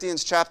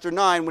 Corinthians chapter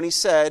 9 when he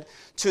said,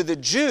 "To the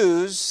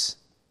Jews,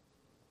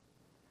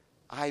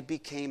 I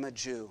became a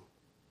Jew,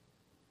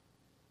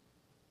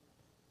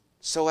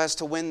 so as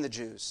to win the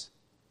Jews.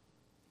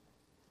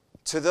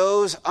 To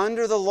those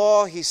under the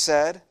law," he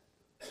said,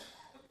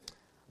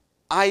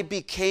 "I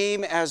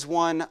became as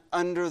one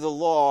under the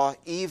law,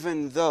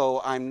 even though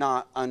I'm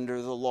not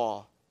under the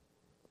law,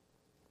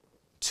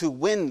 to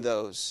win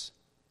those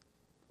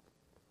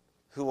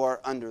who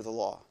are under the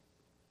law."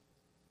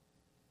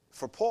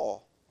 For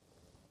Paul,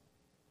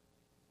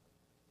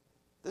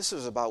 this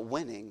was about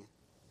winning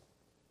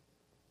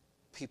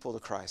people to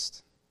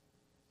Christ.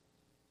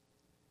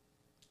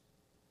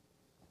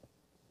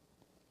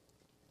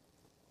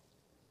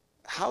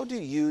 How do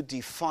you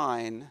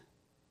define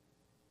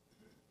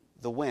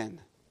the win?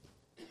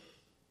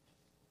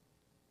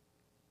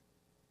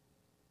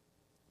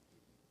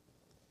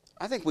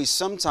 I think we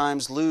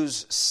sometimes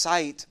lose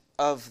sight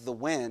of the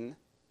win,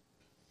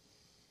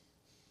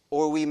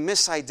 or we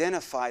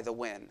misidentify the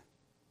win.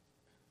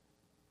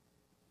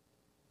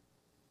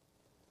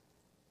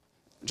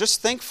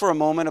 Just think for a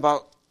moment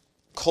about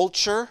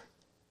culture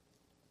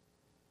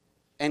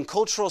and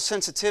cultural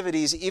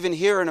sensitivities even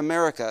here in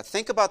America.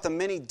 Think about the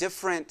many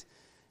different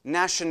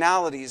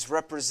nationalities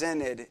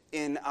represented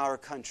in our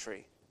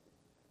country.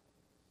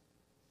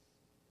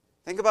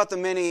 Think about the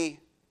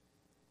many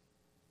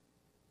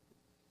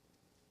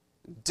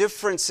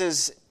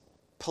differences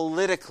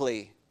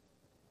politically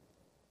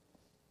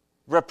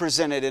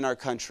represented in our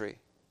country.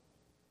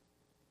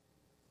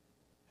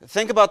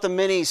 Think about the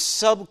many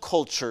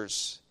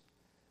subcultures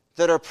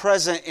that are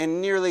present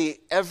in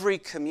nearly every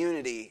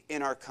community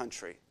in our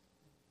country.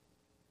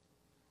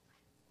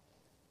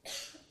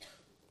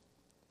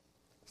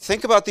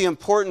 Think about the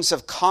importance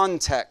of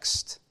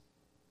context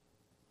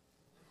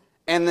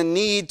and the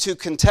need to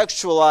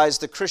contextualize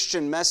the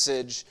Christian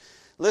message.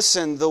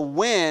 Listen, the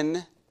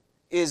win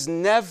is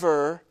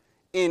never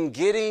in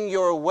getting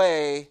your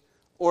way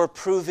or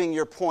proving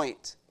your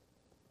point.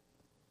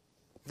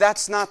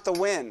 That's not the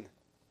win.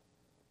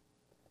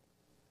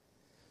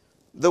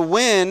 The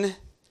win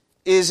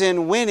is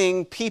in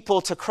winning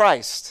people to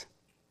Christ,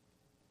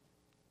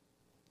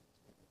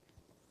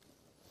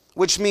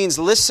 which means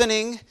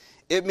listening,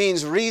 it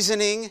means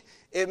reasoning,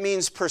 it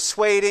means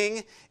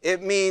persuading,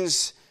 it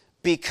means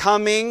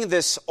becoming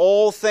this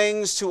all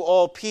things to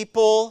all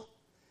people,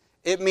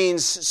 it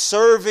means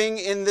serving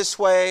in this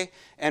way,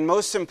 and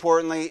most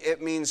importantly,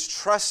 it means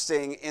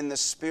trusting in the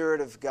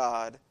Spirit of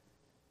God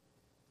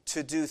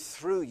to do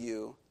through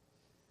you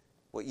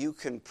what you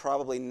can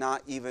probably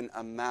not even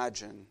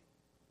imagine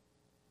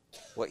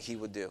what He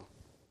would do.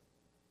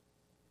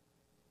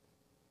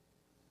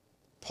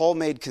 Paul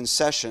made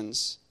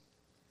concessions.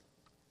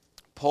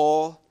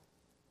 Paul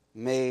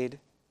made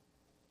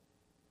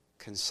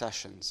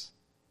concessions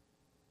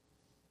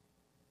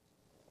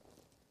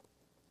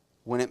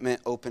when it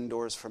meant open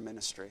doors for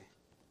ministry.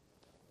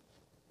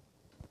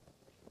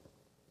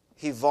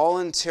 He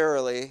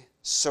voluntarily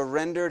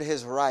surrendered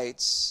his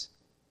rights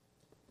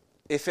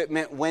if it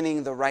meant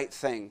winning the right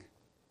thing.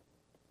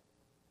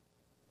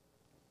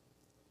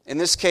 In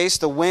this case,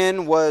 the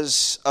win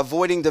was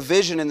avoiding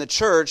division in the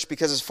church,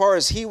 because as far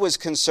as he was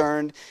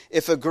concerned,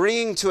 if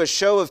agreeing to a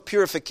show of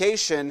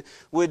purification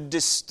would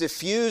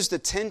diffuse the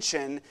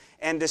tension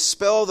and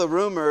dispel the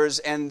rumors,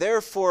 and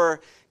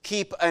therefore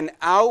keep an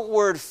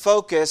outward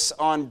focus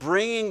on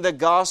bringing the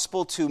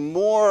gospel to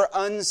more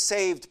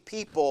unsaved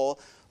people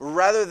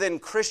rather than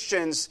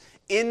Christians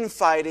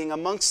infighting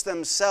amongst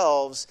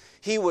themselves,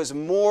 he was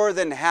more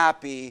than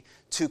happy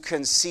to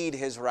concede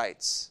his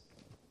rights.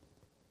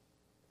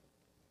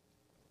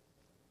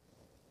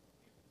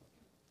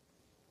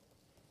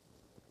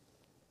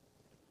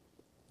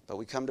 But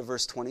we come to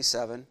verse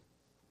 27.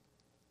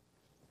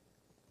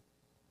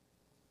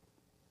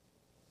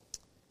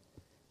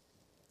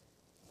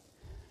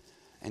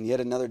 And yet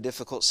another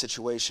difficult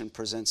situation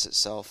presents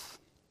itself.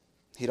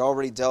 He'd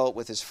already dealt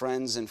with his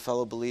friends and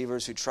fellow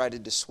believers who tried to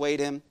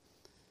dissuade him.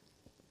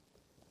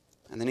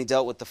 And then he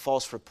dealt with the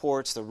false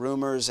reports, the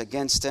rumors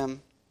against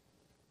him.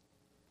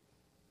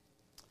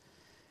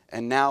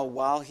 And now,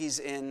 while he's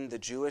in the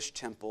Jewish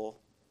temple,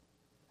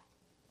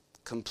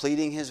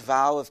 completing his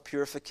vow of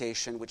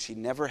purification, which he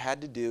never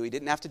had to do. He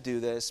didn't have to do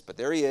this, but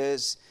there he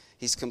is.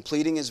 He's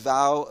completing his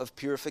vow of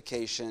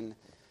purification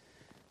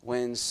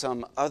when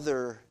some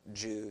other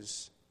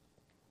Jews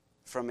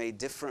from a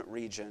different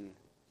region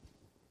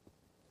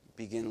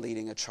begin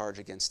leading a charge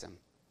against him.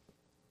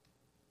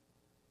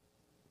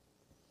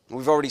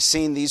 We've already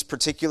seen these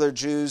particular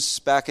Jews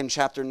back in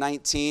chapter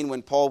 19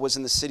 when Paul was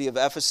in the city of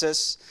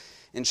Ephesus.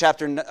 In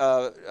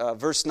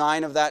verse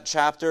 9 of that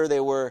chapter, they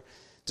were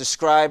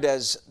described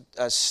as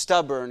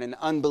stubborn and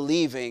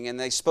unbelieving, and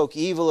they spoke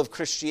evil of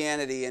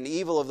Christianity and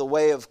evil of the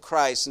way of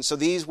Christ. And so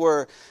these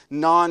were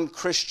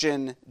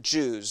non-Christian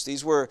Jews.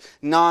 These were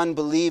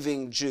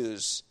non-believing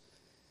Jews.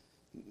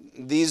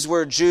 These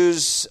were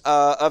Jews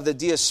of the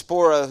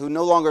diaspora who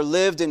no longer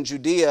lived in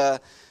Judea,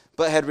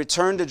 but had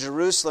returned to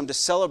Jerusalem to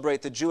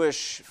celebrate the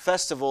Jewish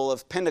festival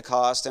of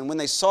Pentecost. And when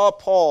they saw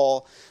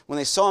Paul, when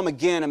they saw him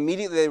again,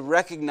 immediately they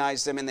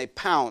recognized him and they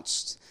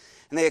pounced.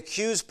 And they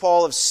accused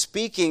Paul of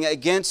speaking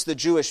against the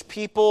Jewish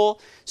people,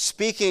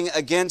 speaking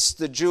against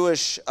the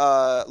Jewish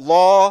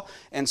law,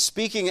 and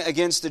speaking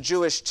against the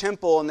Jewish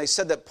temple. And they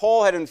said that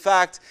Paul had in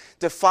fact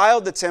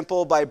defiled the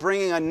temple by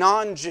bringing a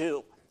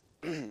non-Jew,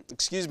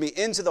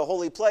 into the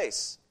holy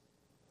place.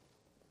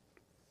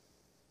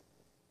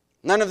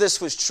 None of this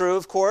was true,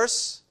 of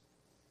course.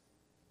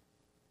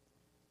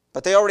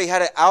 But they already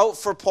had it out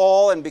for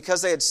Paul, and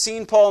because they had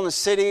seen Paul in the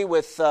city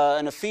with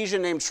an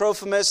Ephesian named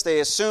Trophimus, they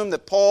assumed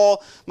that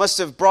Paul must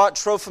have brought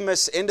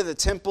Trophimus into the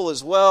temple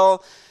as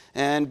well.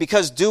 And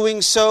because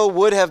doing so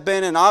would have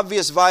been an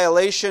obvious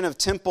violation of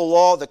temple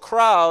law, the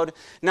crowd,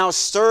 now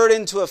stirred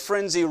into a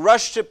frenzy,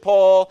 rushed at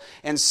Paul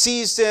and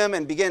seized him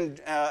and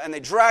they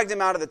dragged him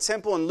out of the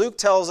temple. And Luke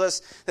tells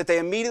us that they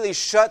immediately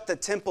shut the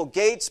temple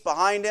gates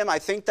behind him. I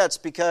think that's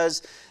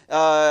because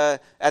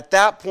at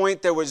that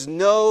point there was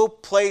no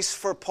place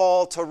for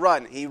Paul to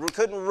run. He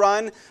couldn't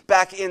run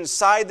back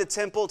inside the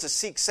temple to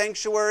seek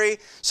sanctuary,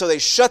 so they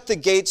shut the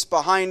gates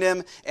behind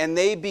him and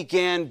they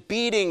began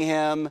beating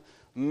him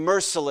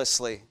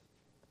mercilessly.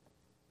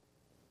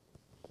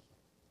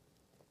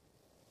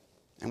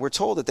 And we're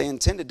told that they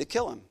intended to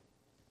kill him.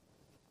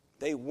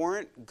 They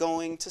weren't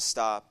going to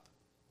stop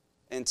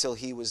until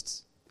he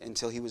was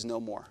no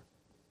more.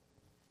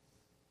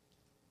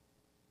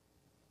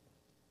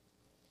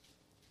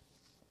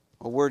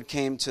 A word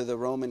came to the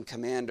Roman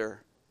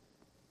commander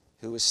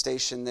who was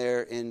stationed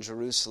there in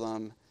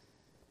Jerusalem,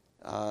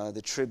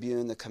 the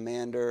tribune, the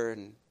commander,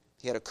 and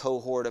he had a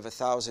cohort of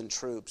 1,000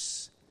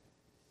 troops.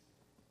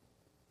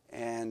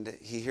 And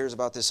he hears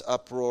about this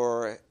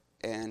uproar,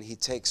 and he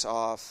takes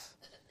off.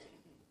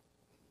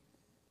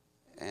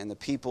 And the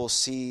people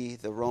see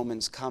the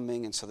Romans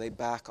coming, and so they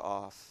back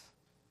off.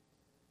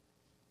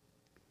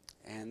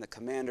 And the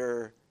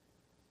commander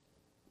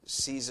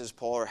seizes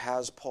Paul, or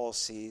has Paul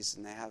seized,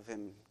 and they have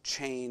him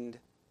chained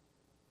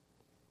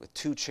with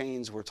 2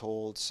 chains, we're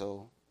told.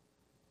 So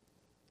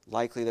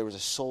likely there was a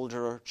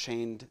soldier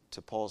chained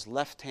to Paul's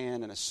left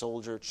hand and a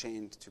soldier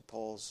chained to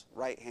Paul's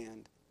right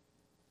hand.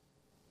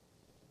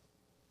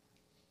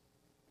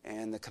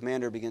 And the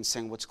commander begins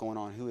saying, what's going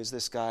on? Who is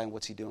this guy and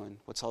what's he doing?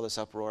 What's all this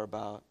uproar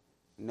about?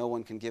 No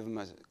one can give him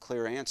a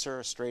clear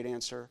answer, a straight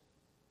answer.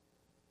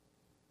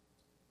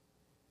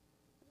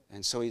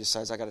 And so he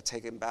decides, I got to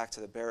take him back to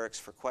the barracks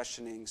for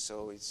questioning.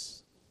 So he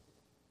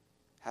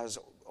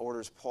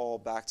orders Paul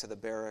back to the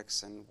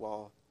barracks, and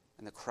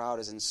the crowd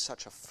is in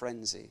such a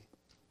frenzy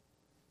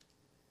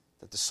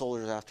that the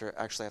soldiers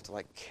actually have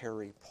to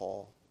carry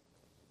Paul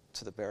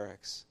to the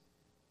barracks,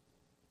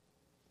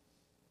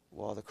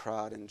 while the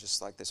crowd, in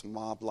just this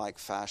mob-like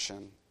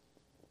fashion,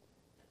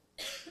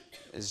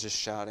 is just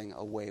shouting,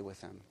 away with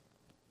him.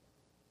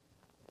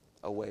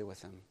 Away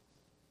with him.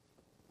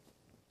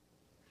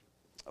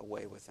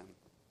 Away with him.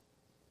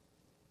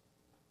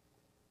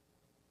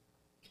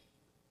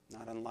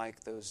 Not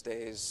unlike those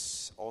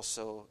days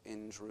also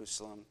in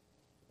Jerusalem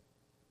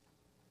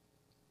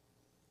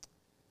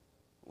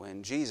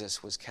when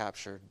Jesus was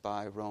captured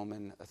by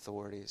Roman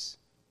authorities.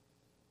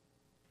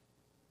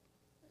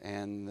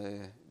 and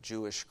the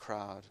Jewish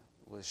crowd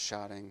was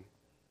shouting,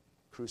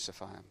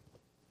 "Crucify him!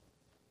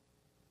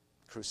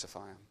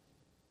 Crucify him!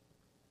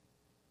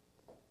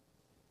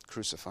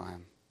 Crucify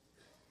him!"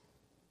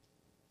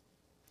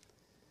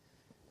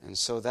 And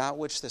so that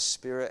which the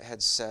Spirit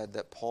had said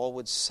that Paul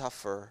would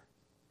suffer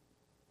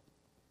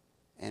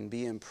and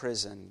be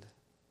imprisoned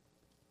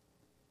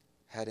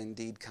had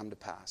indeed come to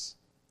pass.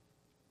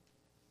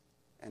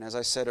 And as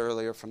I said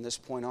earlier, from this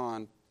point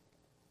on,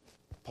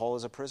 Paul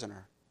is a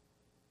prisoner.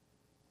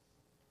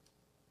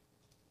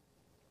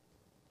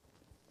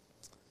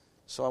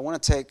 So I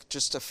want to take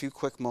just a few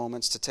quick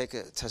moments to take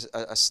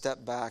a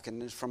step back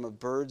and from a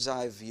bird's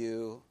eye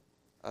view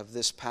of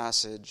this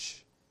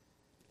passage,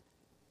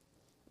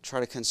 try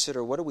to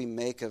consider what do we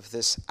make of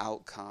this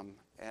outcome.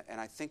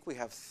 And I think we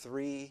have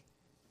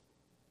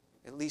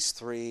at least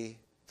three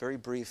very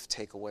brief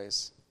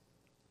takeaways.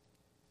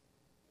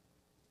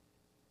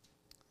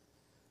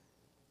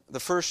 The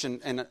first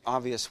and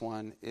obvious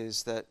one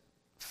is that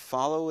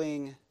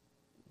following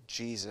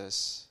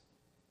Jesus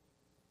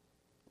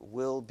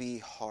will be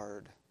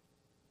hard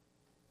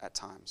at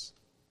times.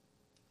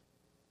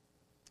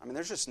 I mean,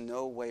 there's just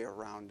no way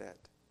around it.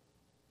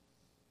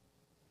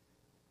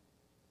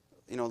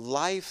 You know,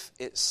 life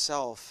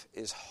itself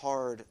is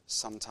hard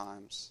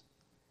sometimes.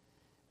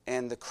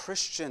 And the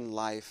Christian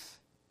life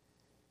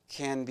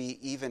can be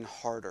even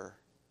harder.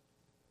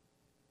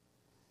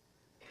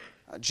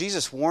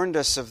 Jesus warned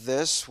us of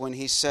this when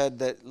he said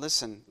that,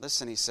 listen,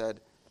 he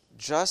said,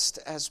 just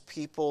as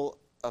people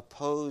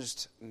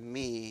opposed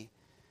me,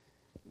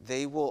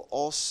 they will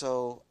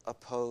also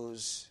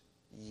oppose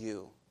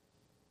you.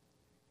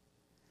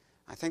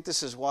 I think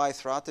this is why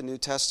throughout the New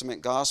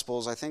Testament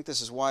Gospels, I think this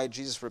is why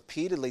Jesus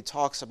repeatedly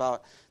talks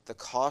about the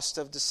cost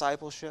of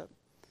discipleship,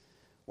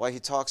 why he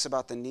talks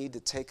about the need to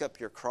take up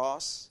your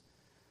cross,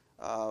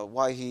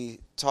 why he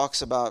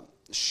talks about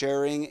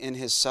sharing in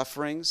his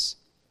sufferings.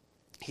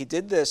 He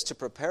did this to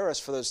prepare us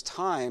for those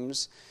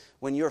times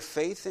when your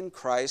faith in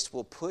Christ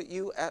will put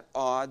you at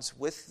odds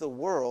with the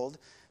world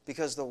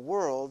because the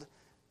world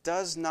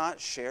does not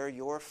share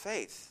your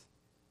faith.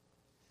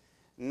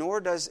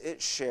 Nor does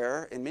it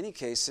share, in many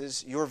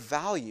cases, your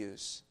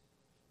values.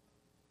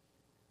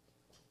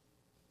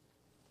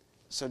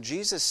 So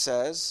Jesus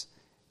says,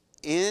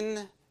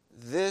 in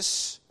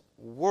this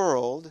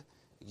world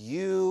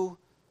you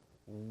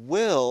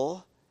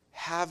will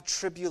have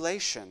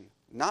tribulation.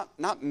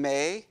 Not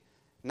may,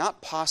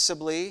 not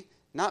possibly,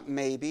 not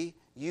maybe.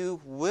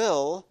 You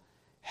will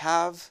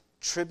have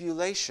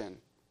tribulation.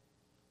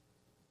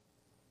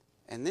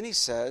 And then he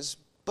says,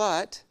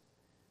 but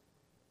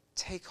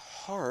take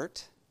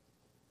heart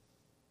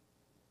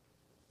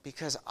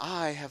because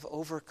I have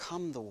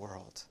overcome the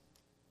world.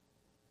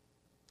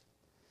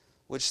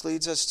 Which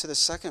leads us to the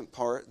second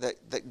part,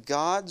 that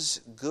God's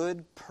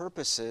good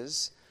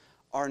purposes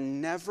are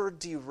never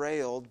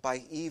derailed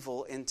by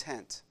evil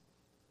intent.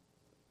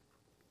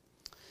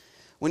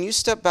 When you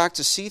step back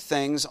to see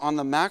things on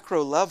the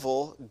macro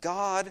level,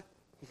 God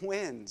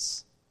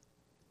wins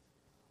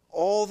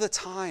all the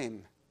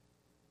time.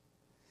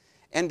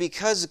 And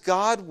because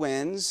God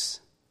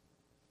wins,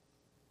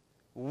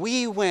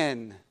 we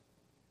win.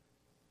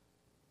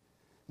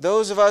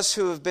 Those of us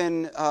who have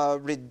been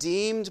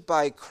redeemed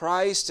by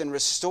Christ and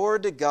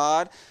restored to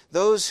God,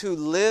 those who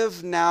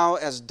live now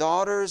as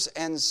daughters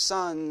and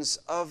sons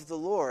of the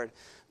Lord.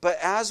 But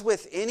as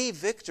with any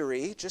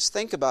victory, just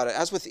think about it,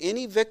 as with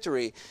any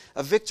victory,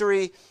 a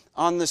victory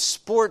on the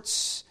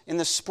sports, in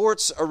the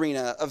sports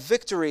arena, a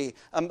victory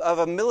of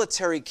a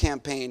military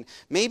campaign,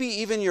 maybe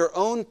even your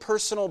own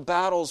personal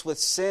battles with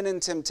sin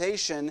and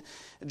temptation,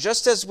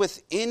 just as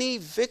with any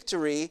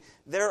victory,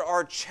 there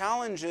are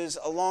challenges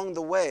along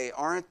the way,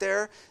 aren't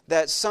there,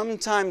 that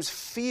sometimes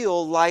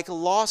feel like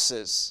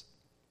losses.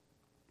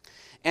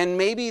 And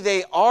maybe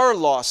they are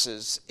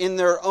losses in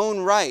their own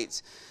right.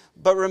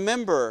 But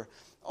remember,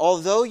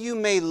 although you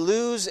may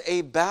lose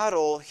a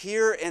battle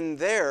here and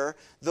there,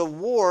 the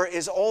war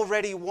is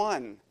already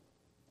won.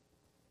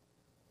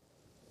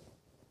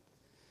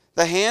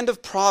 The hand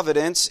of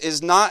providence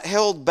is not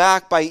held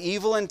back by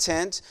evil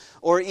intent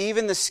or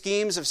even the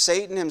schemes of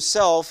Satan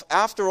himself.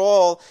 After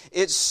all,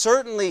 it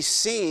certainly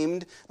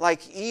seemed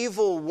like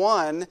evil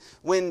won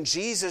when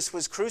Jesus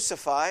was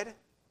crucified.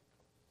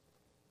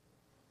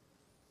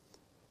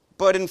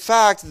 But in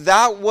fact,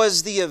 that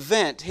was the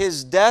event.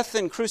 His death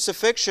and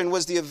crucifixion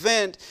was the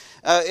event.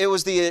 It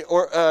was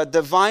the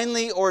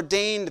divinely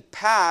ordained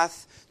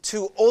path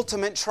to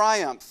ultimate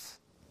triumph.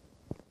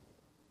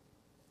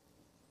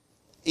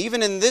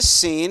 Even in this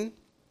scene,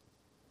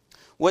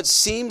 what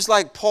seems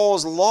like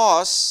Paul's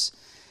loss,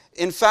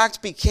 in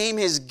fact, became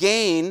his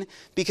gain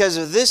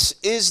because this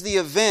is the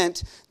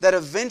event that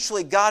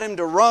eventually got him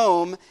to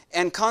Rome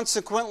and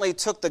consequently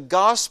took the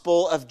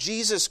gospel of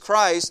Jesus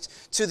Christ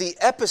to the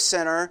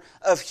epicenter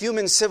of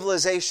human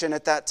civilization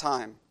at that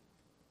time.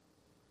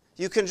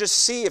 You can just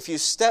see, if you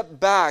step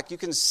back, you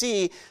can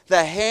see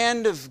the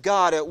hand of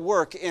God at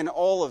work in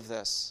all of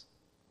this.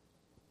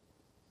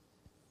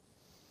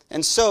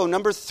 And so,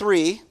 number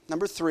three,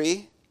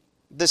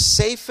 the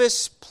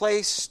safest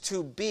place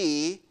to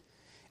be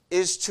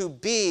is to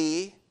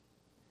be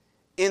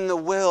in the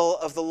will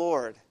of the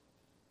Lord.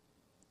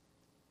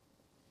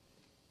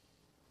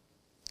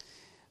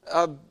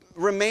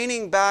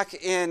 Remaining back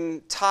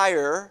in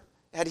Tyre,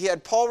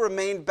 had Paul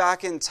remained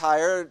back in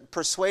Tyre,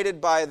 persuaded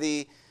by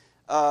the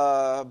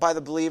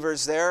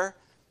believers there,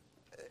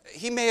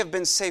 he may have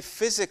been safe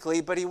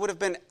physically, but he would have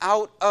been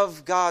out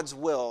of God's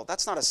will.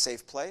 That's not a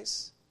safe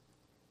place.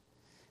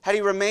 Had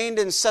he remained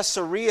in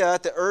Caesarea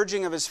at the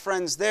urging of his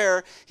friends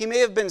there, he may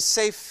have been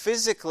safe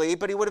physically,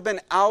 but he would have been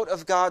out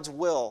of God's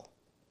will.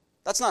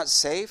 That's not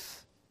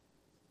safe.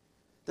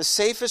 The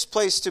safest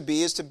place to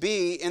be is to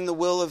be in the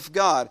will of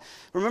God.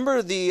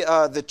 Remember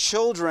the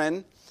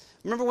children.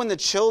 Remember when the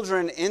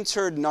children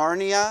entered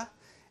Narnia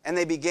and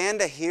they began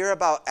to hear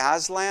about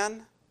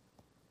Aslan?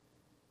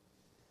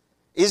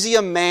 Is he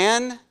a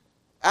man?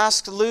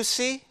 Asked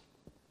Lucy.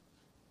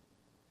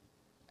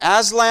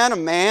 Aslan, a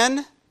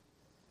man?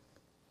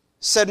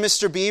 Said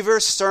Mr. Beaver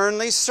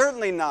sternly.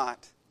 Certainly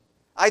not.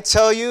 I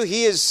tell you,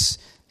 he is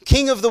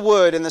king of the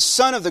wood and the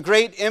son of the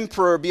great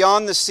emperor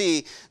beyond the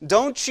sea.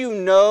 Don't you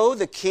know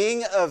the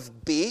king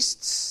of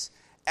beasts?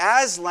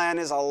 Aslan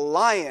is a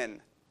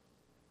lion.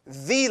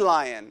 The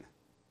lion.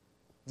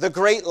 The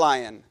great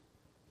lion.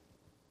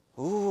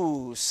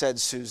 Ooh, said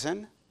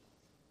Susan.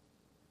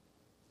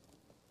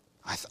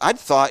 I'd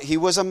thought he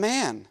was a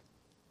man.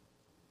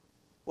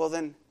 Well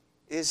then,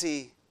 is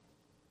he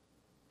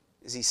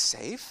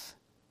safe?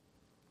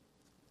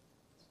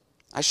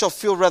 I shall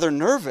feel rather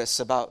nervous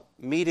about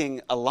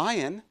meeting a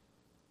lion.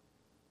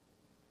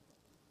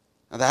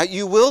 That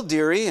you will,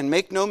 dearie, and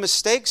make no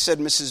mistake, said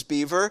Mrs.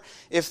 Beaver.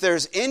 If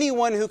there's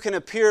anyone who can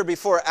appear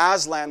before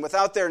Aslan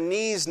without their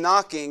knees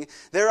knocking,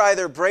 they're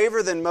either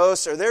braver than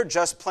most or they're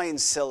just plain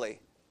silly.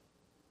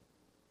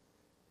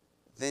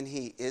 Then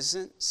he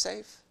isn't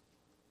safe?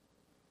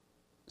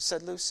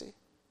 Said Lucy.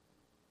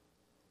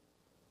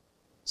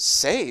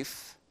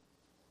 Safe?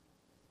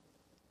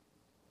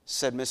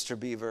 Said Mr.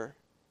 Beaver.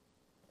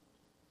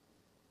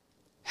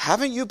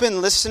 Haven't you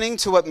been listening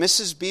to what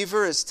Mrs.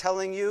 Beaver is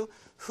telling you?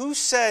 Who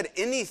said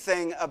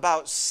anything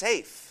about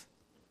safe?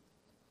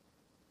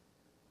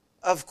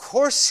 Of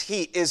course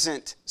he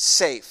isn't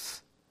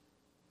safe.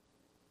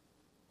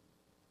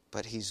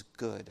 But he's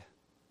good.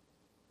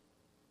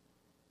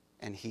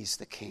 And he's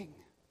the king.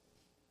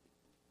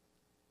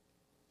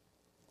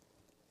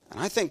 And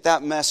I think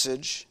that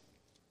message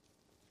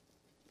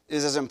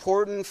is as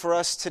important for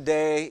us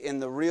today in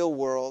the real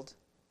world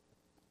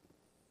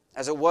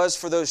as it was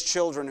for those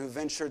children who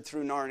ventured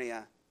through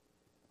Narnia.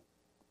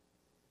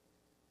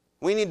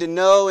 We need to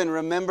know and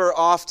remember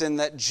often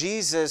that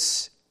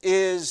Jesus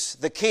is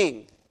the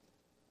King,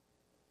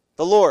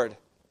 the Lord.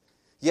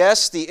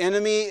 Yes, the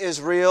enemy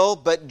is real,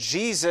 but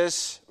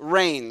Jesus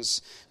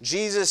reigns.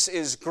 Jesus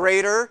is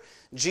greater.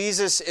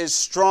 Jesus is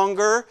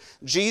stronger.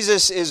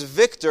 Jesus is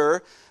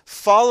victor.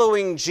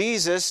 Following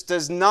Jesus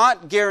does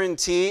not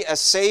guarantee a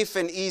safe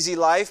and easy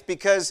life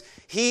because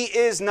he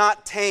is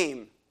not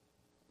tame.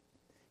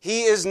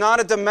 He is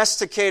not a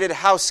domesticated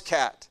house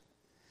cat.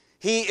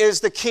 He is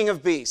the King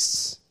of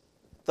beasts,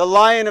 the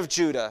Lion of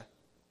Judah,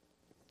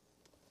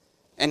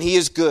 and he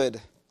is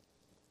good.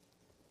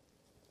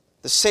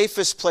 The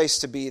safest place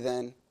to be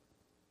then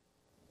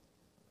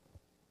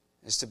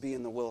is to be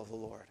in the will of the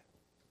Lord.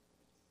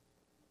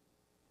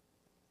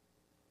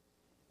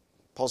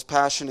 Paul's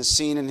passion is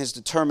seen in his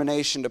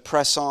determination to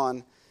press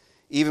on,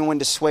 even when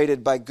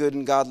dissuaded by good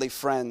and godly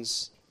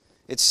friends.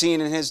 It's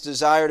seen in his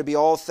desire to be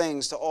all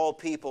things to all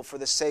people for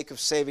the sake of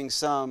saving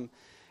some.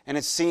 And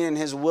it's seen in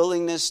his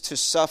willingness to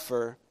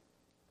suffer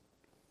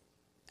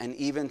and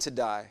even to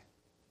die,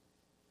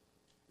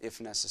 if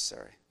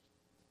necessary.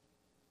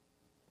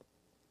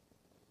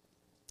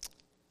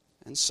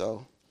 And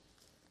so,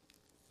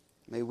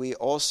 may we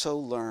also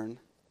learn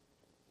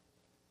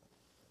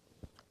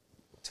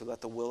to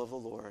let the will of the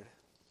Lord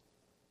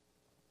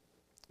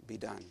be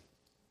done.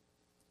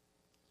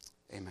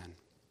 Amen.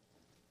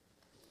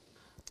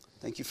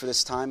 Thank you for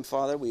this time,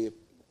 Father. We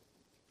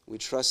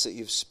trust that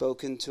you've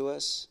spoken to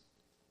us,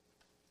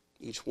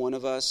 each one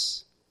of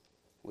us.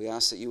 We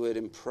ask that you would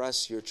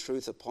impress your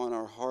truth upon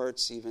our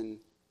hearts even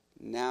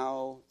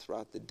now,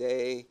 throughout the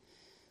day,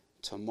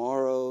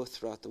 tomorrow,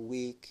 throughout the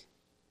week.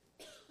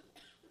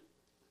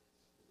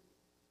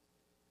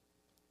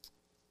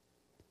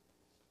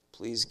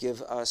 Please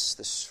give us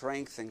the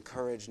strength and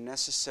courage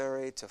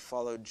necessary to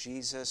follow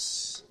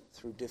Jesus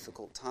through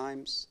difficult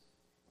times.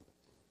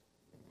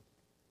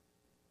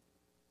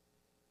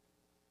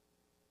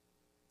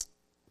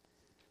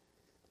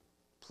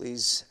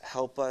 Please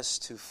help us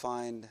to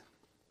find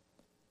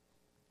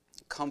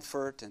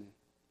comfort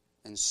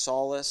and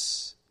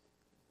solace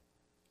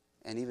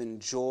and even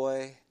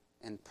joy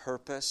and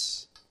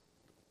purpose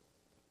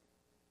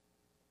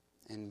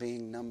in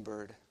being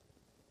numbered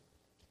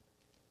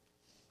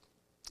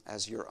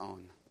as your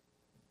own.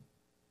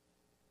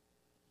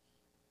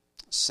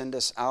 Send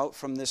us out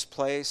from this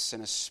place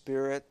in a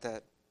spirit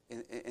that,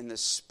 in the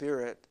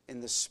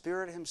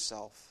Spirit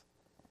himself.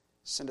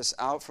 Send us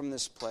out from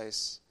this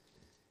place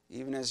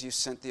even as you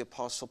sent the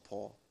Apostle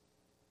Paul,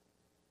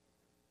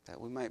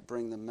 that we might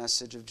bring the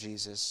message of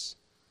Jesus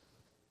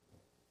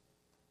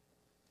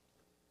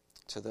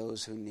to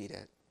those who need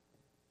it.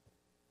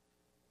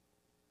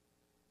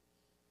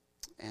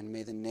 And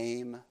may the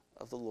name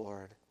of the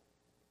Lord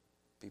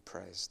be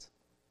praised.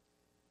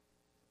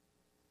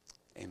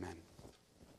 Amen.